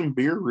 Guns and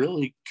Beer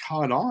really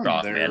caught on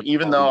there, man.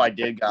 Even though I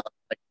did got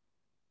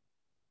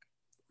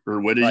or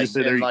what did you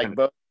say there? Like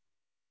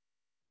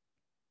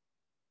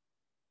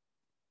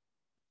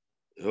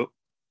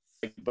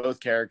both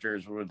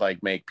characters would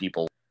like make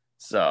people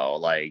so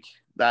like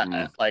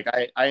that. Like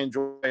I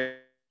enjoy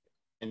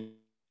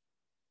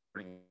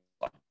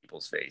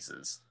people's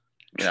faces.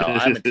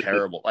 I'm a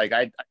terrible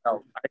I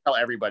tell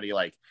everybody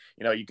like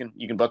you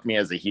can book me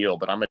as a heel,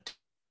 but I'm a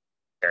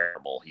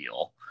terrible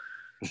heel.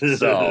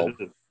 So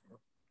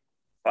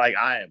like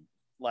I am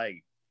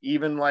like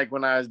even like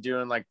when I was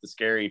doing like the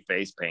scary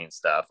face paint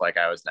stuff, like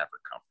I was never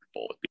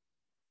comfortable with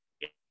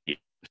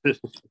it.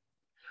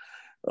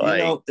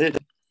 It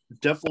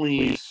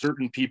definitely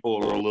certain people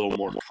are a little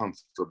more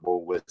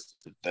comfortable with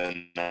it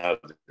than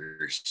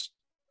others.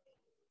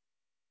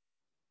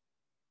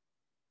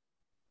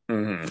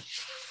 Mm-hmm.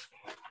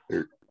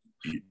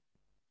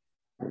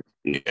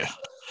 Yeah,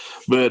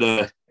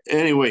 but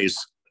anyways,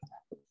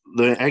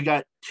 I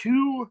got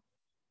two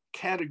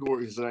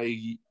categories that I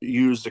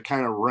use to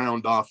kind of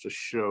round off the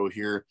show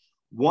here.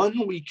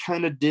 One we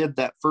kind of did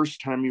that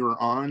first time you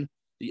were on.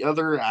 The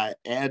other I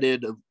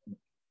added a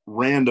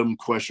random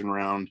question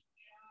round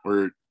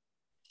where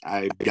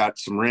I got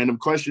some random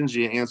questions.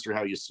 You answer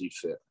how you see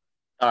fit.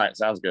 All right,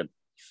 sounds good.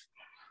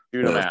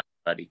 Do the math,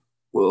 buddy.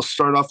 We'll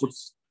start off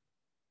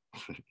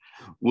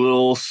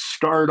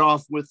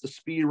with the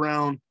speed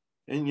round,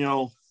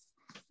 and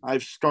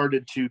I've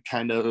started to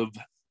kind of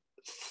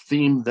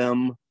theme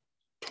them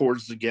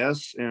towards the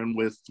guests, and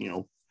with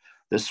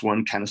this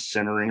one kind of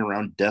centering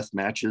around death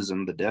matches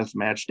and the death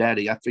match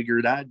daddy, I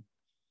figured I'd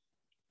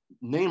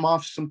name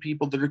off some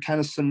people that are kind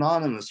of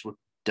synonymous with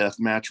death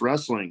match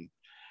wrestling.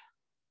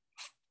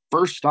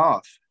 First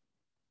off,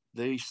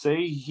 they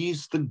say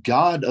he's the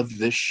god of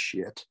this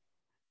shit,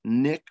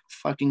 Nick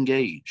fucking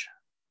Gage.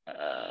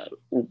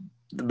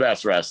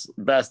 The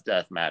best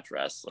death match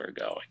wrestler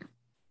going.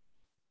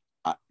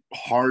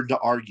 Hard to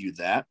argue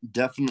that.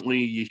 Definitely,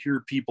 you hear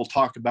people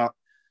talk about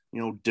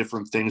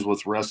different things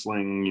with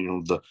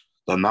wrestling.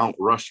 The Mount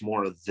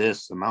Rushmore of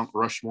this, the Mount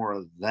Rushmore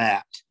of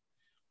that.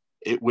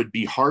 It would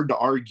be hard to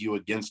argue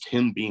against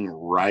him being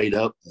right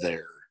up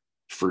there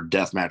for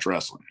deathmatch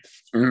wrestling.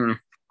 Mm-hmm.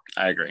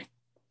 I agree.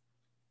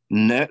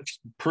 Next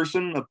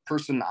person, a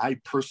person I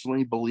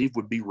personally believe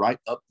would be right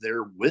up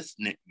there with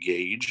Nick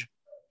Gage,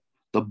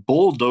 the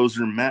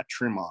Bulldozer Matt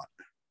Tremont.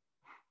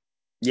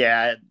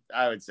 Yeah,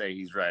 I would say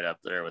he's right up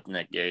there with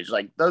Nick Gage.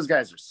 Like those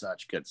guys are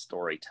such good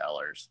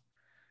storytellers.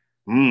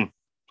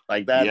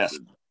 Like that's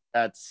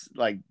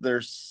like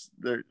they're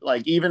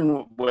like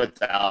even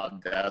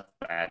without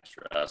deathmatch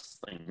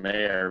wrestling,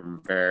 they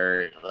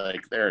are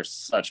they're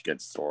such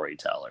good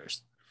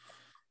storytellers.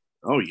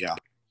 Oh yeah,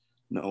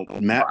 no,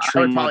 Matt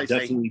Tremont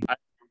definitely.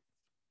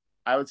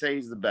 I would say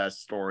he's the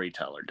best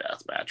storyteller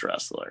deathmatch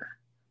wrestler.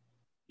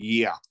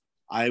 Yeah,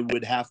 I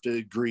would have to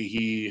agree.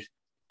 He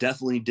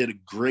definitely did a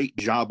great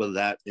job of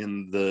that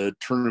in the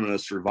Tournament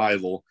of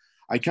Survival.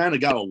 I kind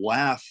of got a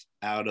laugh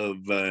out of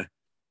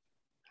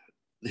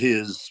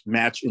his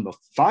match in the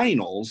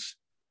finals,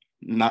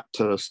 not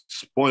to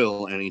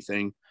spoil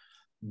anything,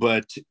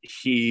 but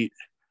the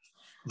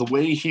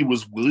way he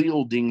was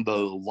wielding the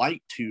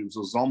light tubes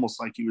was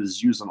almost like he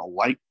was using a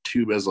light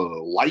tube as a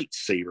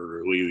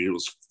lightsaber. He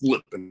was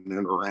flipping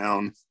it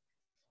around.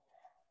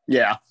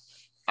 Yeah.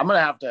 I'm going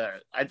to have to,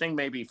 I think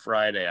maybe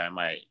Friday I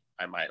might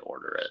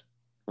order it.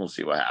 We'll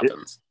see what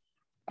happens.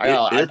 I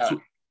got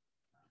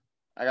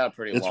a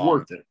pretty it's long.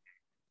 worth it.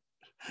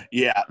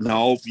 Yeah,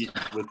 no,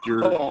 with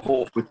your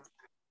Oh.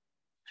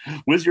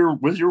 with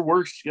your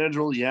work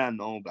schedule, yeah,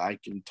 no, I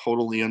can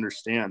totally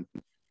understand.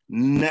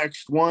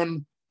 Next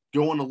one,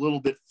 going a little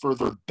bit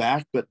further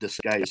back, but this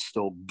guy is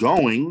still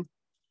going.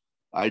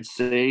 I'd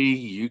say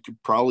you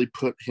could probably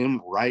put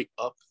him right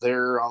up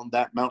there on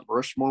that Mount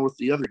Rushmore with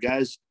the other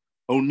guys.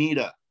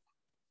 Onita.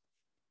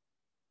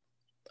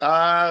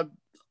 Trying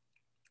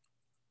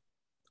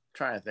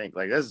to think,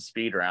 like, this is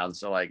speed round,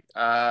 so like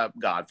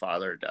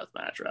Godfather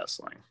deathmatch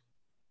wrestling.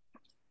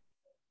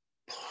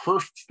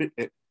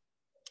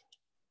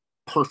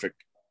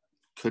 Perfect.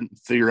 Couldn't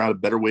figure out a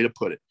better way to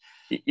put it.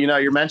 You know,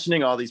 you're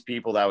mentioning all these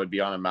people that would be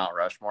on a Mount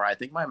Rushmore. I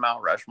think my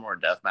Mount Rushmore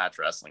deathmatch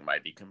wrestling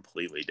might be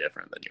completely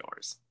different than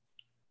yours.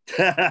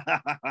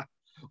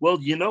 Well,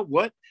 you know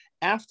what?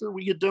 After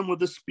we get done with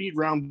the speed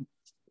round,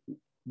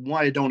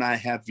 why don't I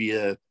have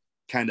you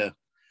kind of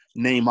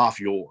name off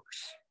yours?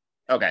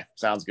 Okay,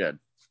 sounds good.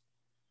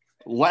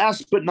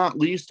 Last but not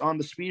least on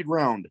the speed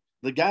round,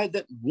 the guy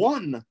that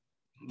won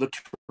the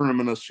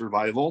Tournament of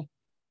Survival,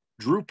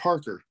 Drew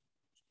Parker.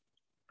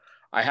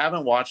 I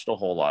haven't watched a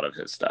whole lot of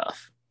his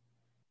stuff,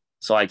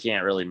 so I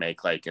can't really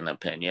make like an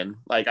opinion.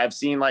 Like, I've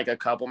seen like a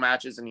couple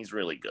matches and he's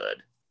really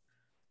good.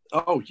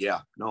 Oh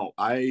yeah, no,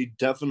 I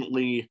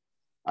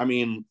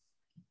mean,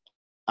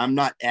 I'm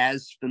not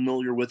as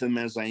familiar with him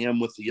as I am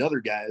with the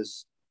other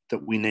guys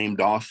that we named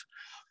off,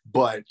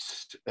 but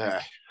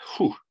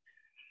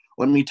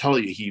let me tell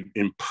you, he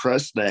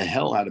impressed the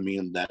hell out of me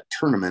in that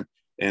tournament,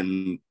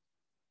 and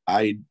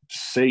I'd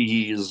say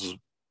he's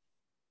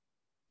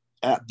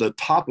at the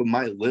top of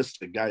my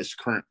list of guys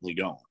currently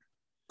going.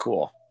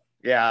 Cool.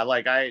 Yeah,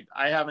 like I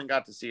haven't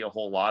got to see a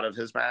whole lot of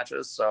his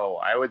matches,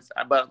 so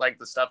but like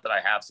the stuff that I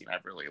have seen,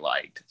 I've really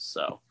liked.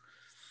 So,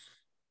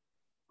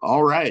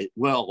 all right.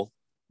 Well,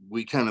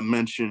 we kind of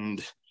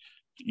mentioned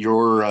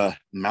your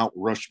Mount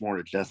Rushmore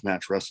at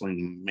deathmatch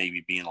wrestling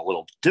maybe being a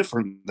little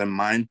different than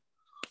mine.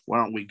 Why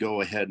don't we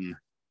go ahead and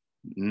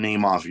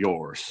name off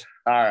yours?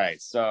 All right.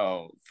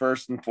 So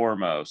first and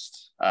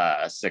foremost,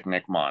 Sick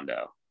Nick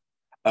Mondo.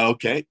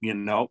 Okay,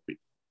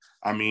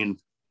 I mean,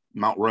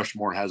 Mount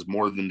Rushmore has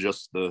more than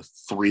just the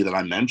three that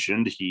I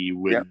mentioned.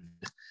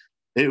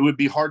 It would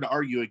be hard to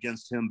argue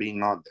against him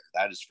being on there.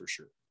 That is for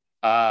sure.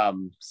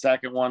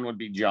 Second one would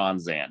be John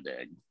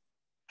Zandig.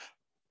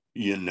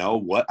 You know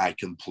what? I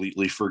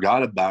completely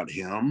forgot about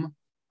him.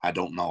 I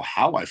don't know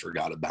how I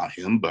forgot about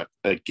him, but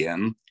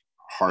again,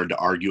 hard to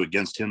argue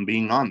against him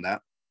being on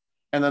that.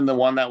 And then the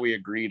one that we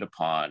agreed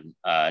upon,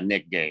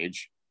 Nick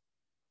Gage.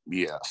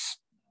 Yes.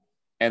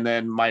 And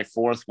then my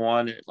fourth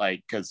one,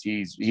 like, because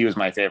he was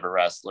my favorite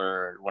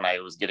wrestler when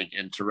I was getting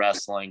into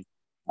wrestling,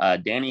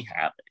 Danny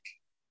Havoc.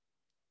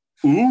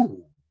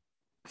 Ooh.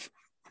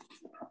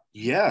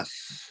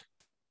 Yes.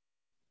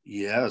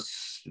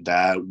 Yes,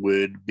 that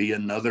would be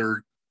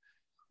another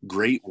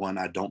great one.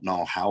 I don't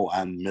know how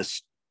I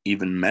missed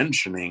even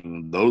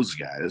mentioning those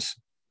guys.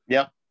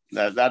 Yep.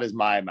 That is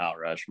my Mount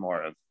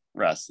Rushmore of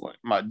wrestling,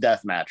 my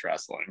deathmatch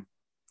wrestling.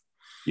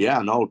 Yeah,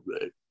 no,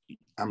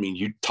 I mean,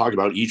 you talk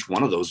about each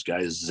one of those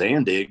guys.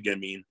 Zandig, I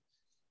mean,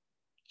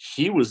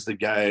 he was the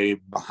guy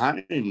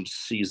behind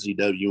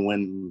CZW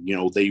when,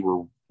 they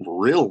were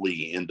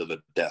really into the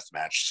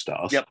deathmatch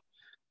stuff. Yep.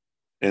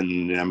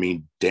 And I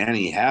mean,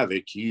 Danny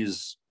Havoc,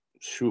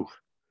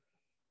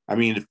 I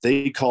mean, if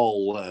they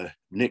call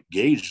Nick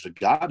Gage the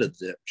god of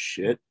that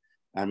shit,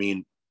 I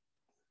mean,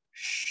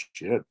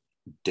 shit,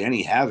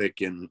 Danny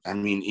Havoc and I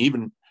mean,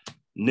 even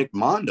Nick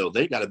Mondo,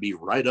 they got to be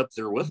right up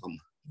there with him.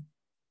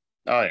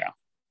 Oh, yeah.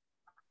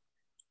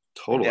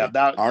 Totally.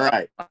 Yeah, all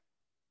right.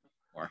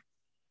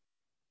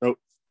 Oh,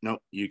 no,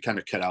 you kind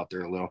of cut out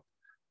there a little.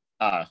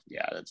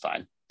 Yeah, that's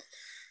fine.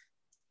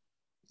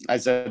 I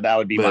said that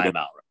would be my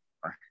Mount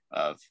Rushmore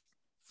of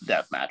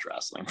deathmatch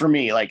wrestling for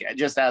me, like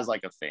just as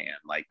like a fan,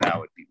 like that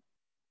would be.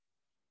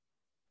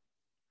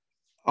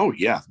 Oh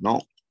yeah,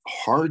 no,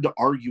 hard to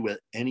argue with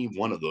any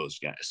one of those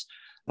guys.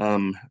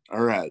 All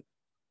right,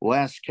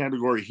 last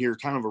category here,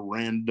 kind of a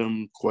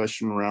random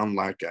question round,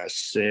 like I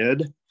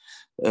said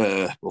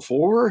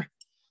before.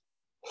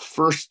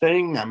 First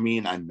thing, I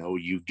mean, I know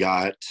you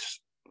got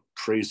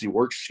crazy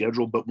work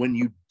schedule, but when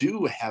you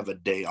do have a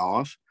day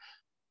off,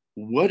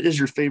 what is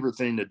your favorite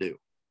thing to do?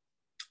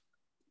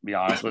 Be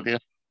honest with you,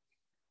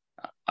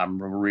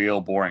 I'm a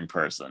real boring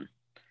person,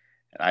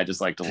 and I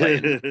just like to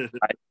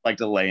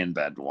lay in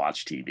bed and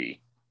watch TV.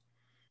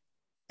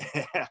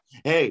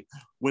 Hey,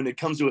 when it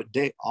comes to a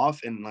day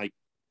off and like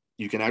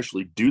you can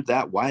actually do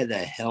that, why the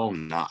hell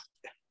not?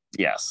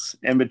 Yes,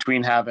 in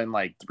between having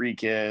like 3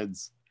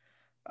 kids,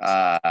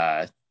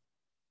 and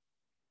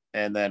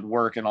then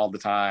working all the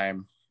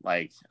time,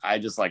 like I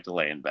just like to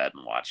lay in bed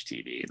and watch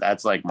TV.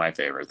 That's like my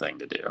favorite thing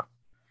to do.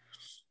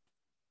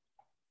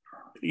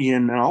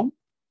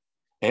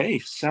 Hey,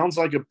 sounds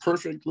like a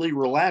perfectly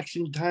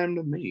relaxing time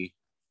to me.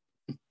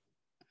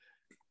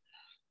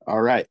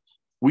 All right.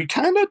 We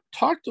kind of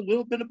talked a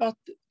little bit about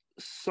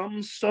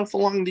some stuff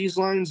along these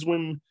lines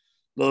when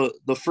the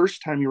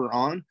first time you were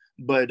on,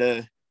 but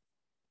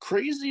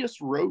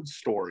craziest road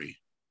story.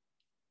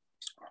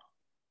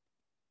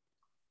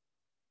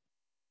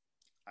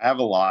 I have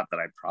a lot that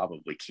I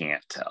probably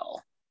can't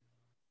tell.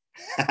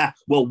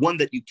 Well, one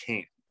that you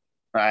can.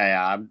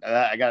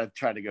 I got to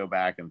try to go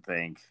back and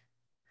think.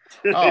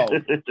 Oh,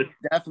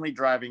 definitely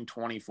driving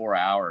 24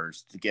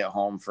 hours to get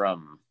home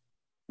from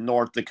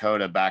North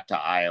Dakota back to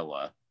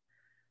Iowa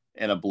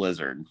in a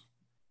blizzard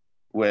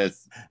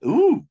with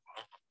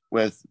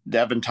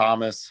Devin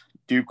Thomas,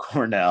 Duke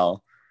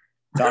Cornell,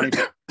 Donnie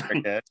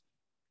Pickett,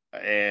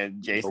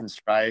 and Jason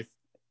Strife.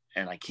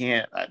 And I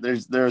can't.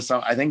 There's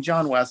some. I think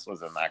John West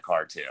was in that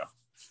car too.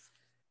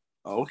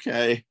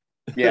 Okay.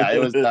 Yeah, it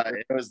was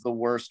the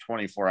worst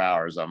 24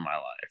 hours of my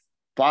life.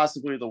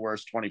 Possibly the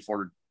worst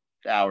 24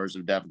 hours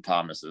of Devin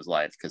Thomas's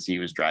life because he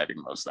was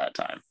driving most of that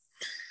time.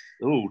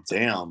 Oh,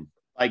 damn.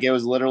 Like, it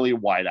was literally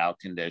whiteout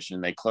condition.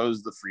 They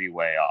closed the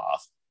freeway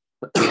off.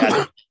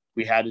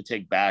 We had to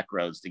take back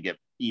roads to get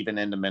even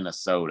into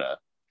Minnesota.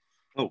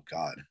 Oh,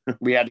 God.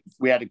 we had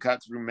to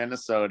cut through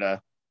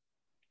Minnesota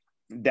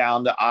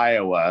down to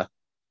Iowa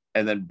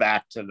and then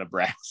back to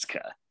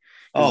Nebraska.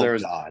 Oh,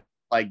 God.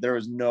 Like, there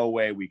was no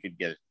way we could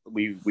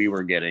we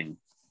were getting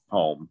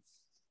home.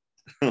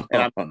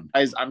 And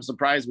I'm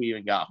surprised we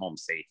even got home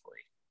safely.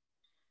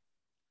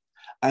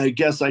 I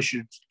guess I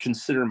should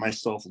consider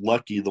myself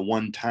lucky. The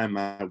one time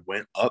I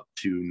went up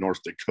to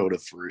North Dakota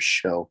for a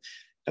show,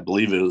 I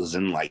believe it was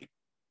in like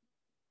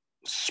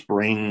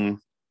spring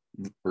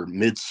or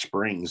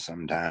mid-spring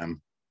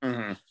sometime.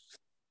 Mm-hmm.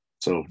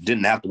 So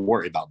didn't have to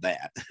worry about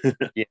that.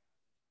 Yeah.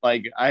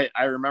 Like,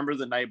 I remember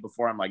the night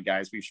before, I'm like,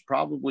 guys, we should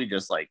probably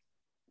just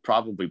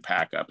probably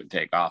pack up and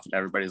take off. And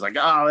everybody's like,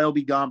 oh, it'll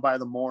be gone by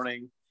the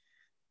morning.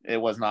 It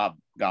was not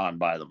gone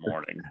by the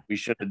morning. We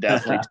should have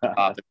definitely took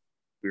off if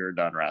we were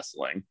done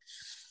wrestling.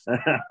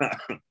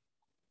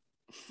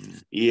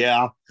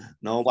 Yeah.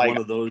 No, like, one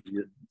of those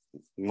you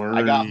learn.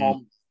 I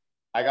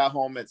got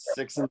home at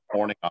 6 a.m.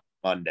 on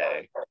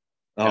Monday.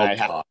 Oh, and I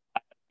had to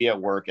be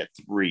at work at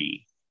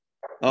 3.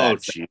 Oh,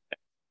 gee.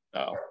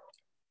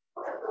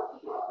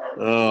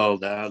 Oh,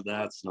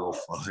 that's no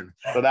fun.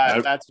 So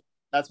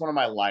that's one of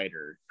my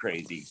lighter,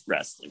 crazy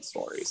wrestling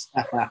stories.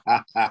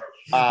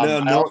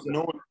 No.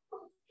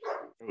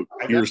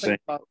 You were saying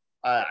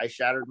I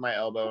shattered my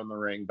elbow in the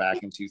ring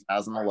back in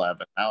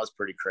 2011. That was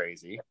pretty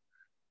crazy.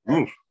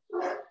 Ooh.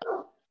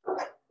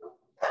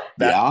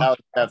 That was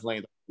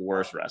definitely the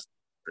worst wrestling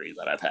injury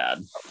that I've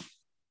had.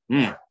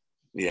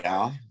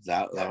 Yeah,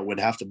 that would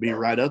have to be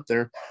right up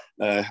there.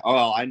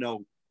 I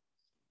know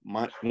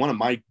one of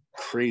my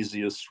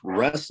craziest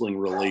wrestling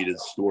related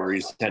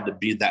stories had to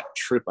be that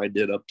trip I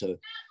did up to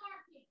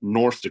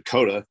North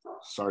Dakota.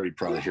 Sorry, you're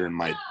probably hearing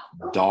my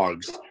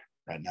dogs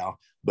right now,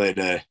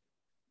 but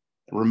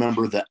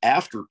remember the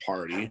after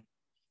party,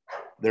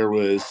 there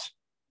was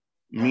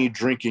me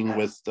drinking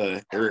with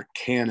Eric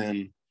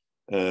Cannon,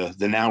 the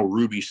now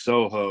Ruby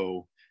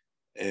Soho,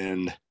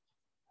 and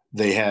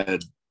they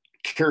had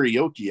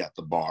karaoke at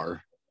the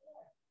bar,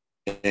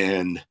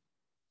 and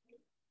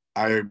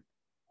I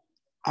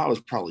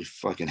was probably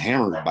fucking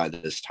hammered by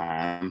this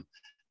time,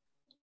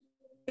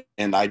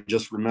 and I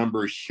just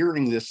remember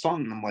hearing this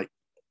song, and I'm like,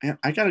 man,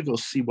 I gotta go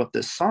see what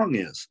this song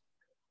is.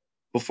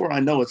 Before I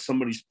know it,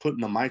 somebody's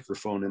putting a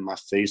microphone in my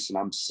face, and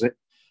I'm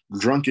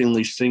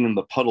drunkenly singing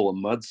the Puddle of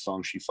Mud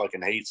song, She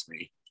Fucking Hates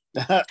Me.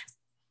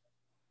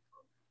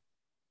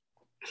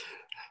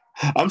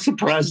 I'm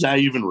surprised I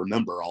even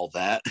remember all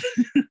that.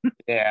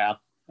 Yeah.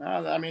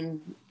 I mean,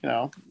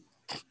 that's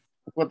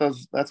what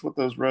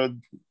those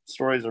road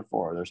stories are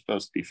for. They're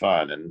supposed to be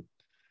fun, and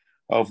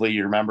hopefully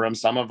you remember them.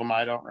 Some of them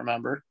I don't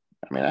remember.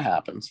 I mean, it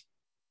happens.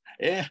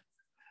 Yeah.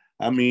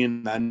 I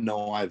mean, I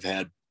know I've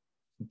had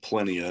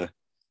plenty of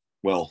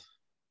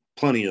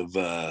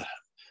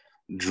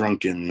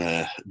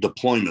drunken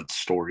deployment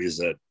stories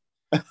that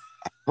I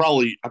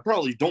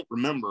probably don't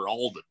remember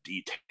all the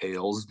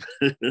details.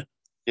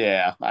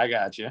 Yeah, I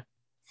got you.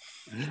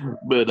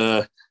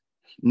 But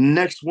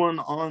next one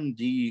on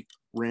the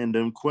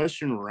random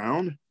question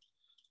round: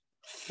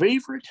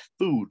 favorite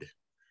food?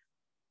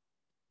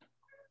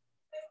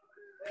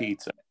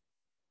 Pizza.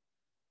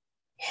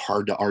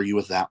 Hard to argue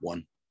with that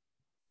one.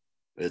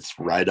 It's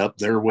right up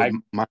there with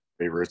my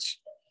favorites.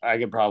 I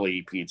could probably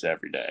eat pizza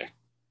every day.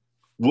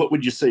 What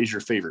would you say is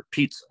your favorite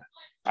pizza?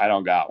 I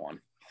don't got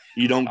one.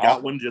 You don't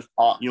got one? Just,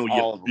 you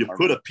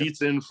put a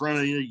pizza in front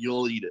of you,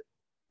 you'll eat it.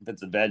 If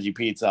it's a veggie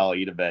pizza, I'll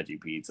eat a veggie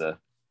pizza.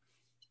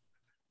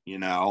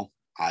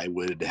 I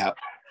would have,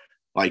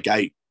 like,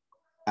 I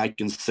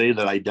can say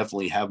that I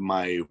definitely have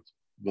my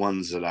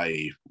ones that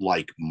I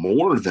like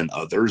more than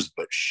others,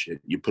 but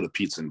shit, you put a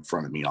pizza in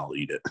front of me, I'll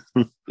eat it.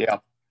 Yeah.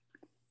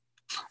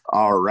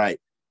 All right.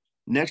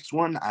 Next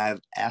one,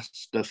 I've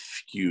asked a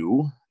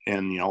few,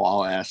 and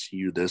I'll ask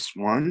you this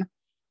one.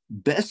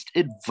 Best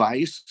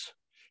advice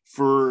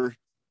for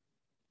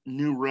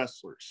new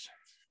wrestlers?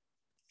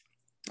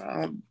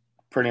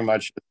 Pretty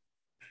much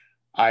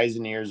eyes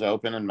and ears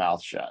open and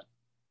mouth shut.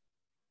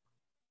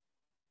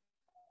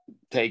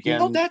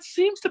 That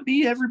seems to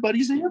be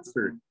everybody's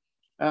answer.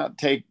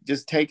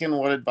 Taking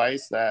what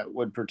advice that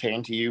would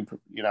pertain to you,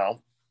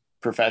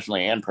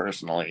 professionally and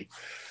personally,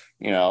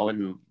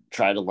 and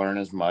try to learn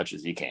as much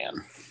as you can.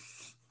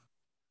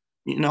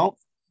 You know,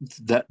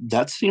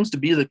 that seems to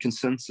be the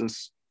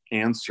consensus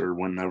answer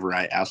whenever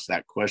I ask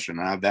that question.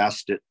 I've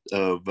asked it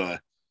of, I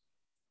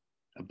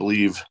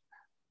believe,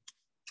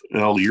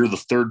 well, you're the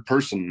third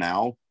person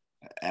now.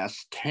 I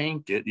asked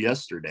Tank it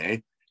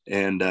yesterday,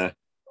 and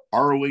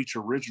ROH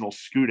original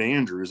Scoot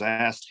Andrews, I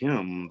asked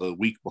him the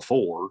week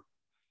before.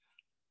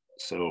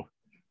 So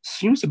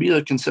seems to be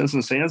the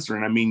consensus answer.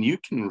 And I mean, you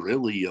can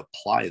really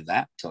apply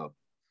that to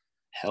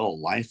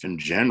life in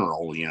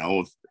general. You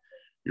know, if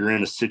you're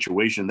in a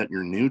situation that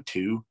you're new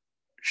to,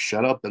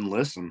 shut up and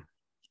listen.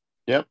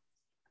 Yep.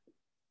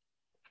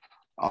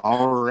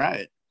 All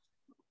right.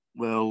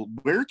 Well,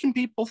 where can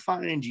people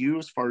find you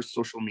as far as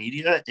social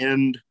media?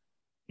 And,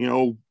 you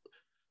know,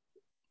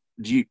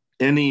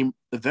 any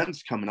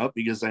events coming up?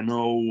 Because I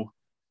know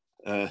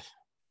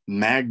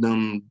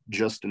Magnum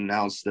just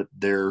announcst that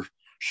their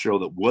show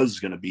that was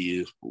going to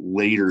be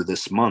later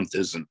this month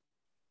isn't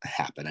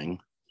happening.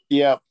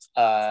 Yep.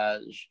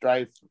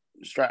 Strife,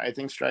 I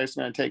think Strife's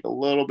going to take a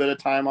little bit of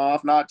time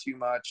off, not too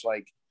much.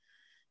 Like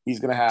he's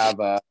going to have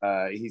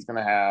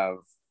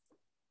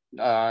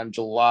on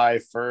July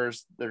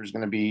 1st, there's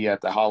going to be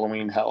at the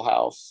Halloween Hell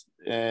House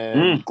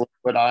in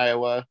Glenwood,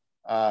 Iowa.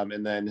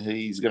 And then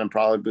he's going to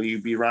probably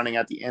be running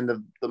at the end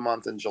of the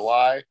month in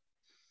July.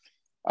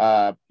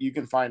 You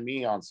can find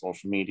me on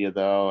social media,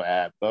 though,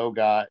 at Bo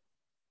Gott,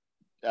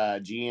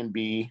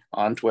 G&B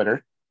on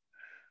Twitter.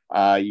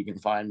 You can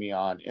find me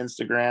on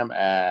Instagram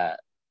at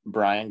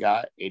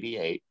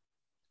BrianGott88.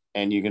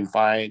 And you can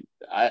find,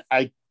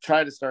 I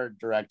try to start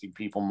directing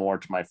people more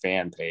to my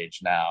fan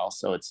page now.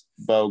 So it's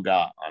Bo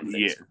Gott on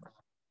Facebook.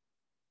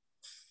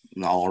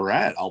 Yeah. All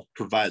right. I'll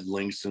provide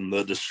links in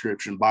the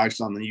description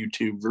box on the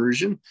YouTube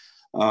version.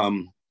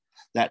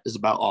 That is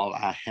about all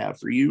I have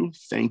for you.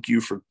 Thank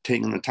you for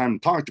taking the time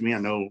to talk to me. I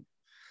know,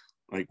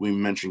 like we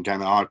mentioned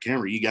kind of off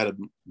camera, you got a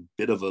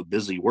bit of a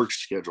busy work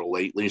schedule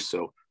lately,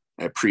 so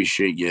I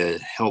appreciate you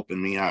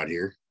helping me out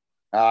here.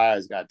 I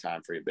always got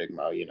time for you, Big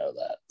Mo. You know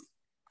that.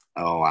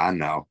 Oh, I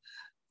know.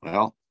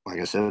 Well, like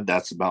I said,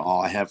 that's about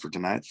all I have for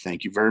tonight.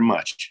 Thank you very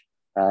much.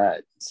 All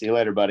right. See you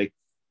later, buddy.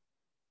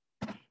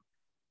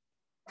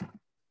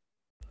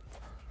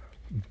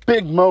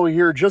 Big Mo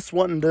here, just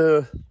wanting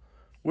to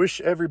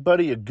wish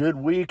everybody a good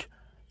week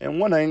and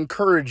want to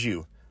encourage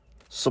you.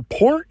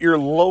 Support your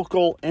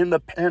local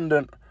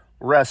independent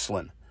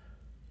wrestling.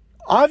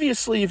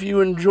 Obviously, if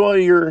you enjoy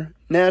your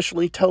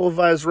nationally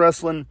televised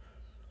wrestling,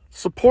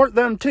 support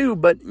them too.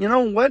 But you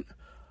know what?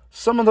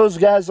 Some of those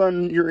guys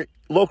on your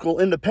local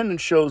independent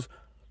shows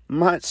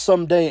might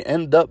someday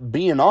end up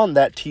being on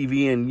that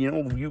TV, and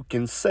you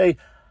can say,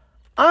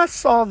 I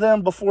saw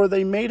them before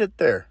they made it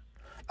there.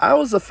 I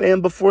was a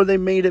fan before they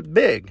made it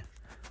big.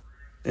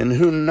 And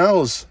who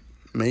knows,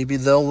 maybe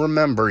they'll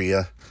remember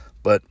you.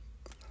 But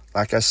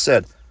like I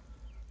said,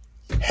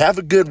 have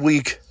a good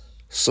week.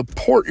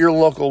 Support your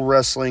local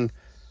wrestling.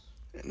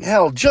 And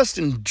hell, just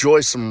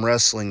enjoy some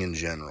wrestling in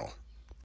general.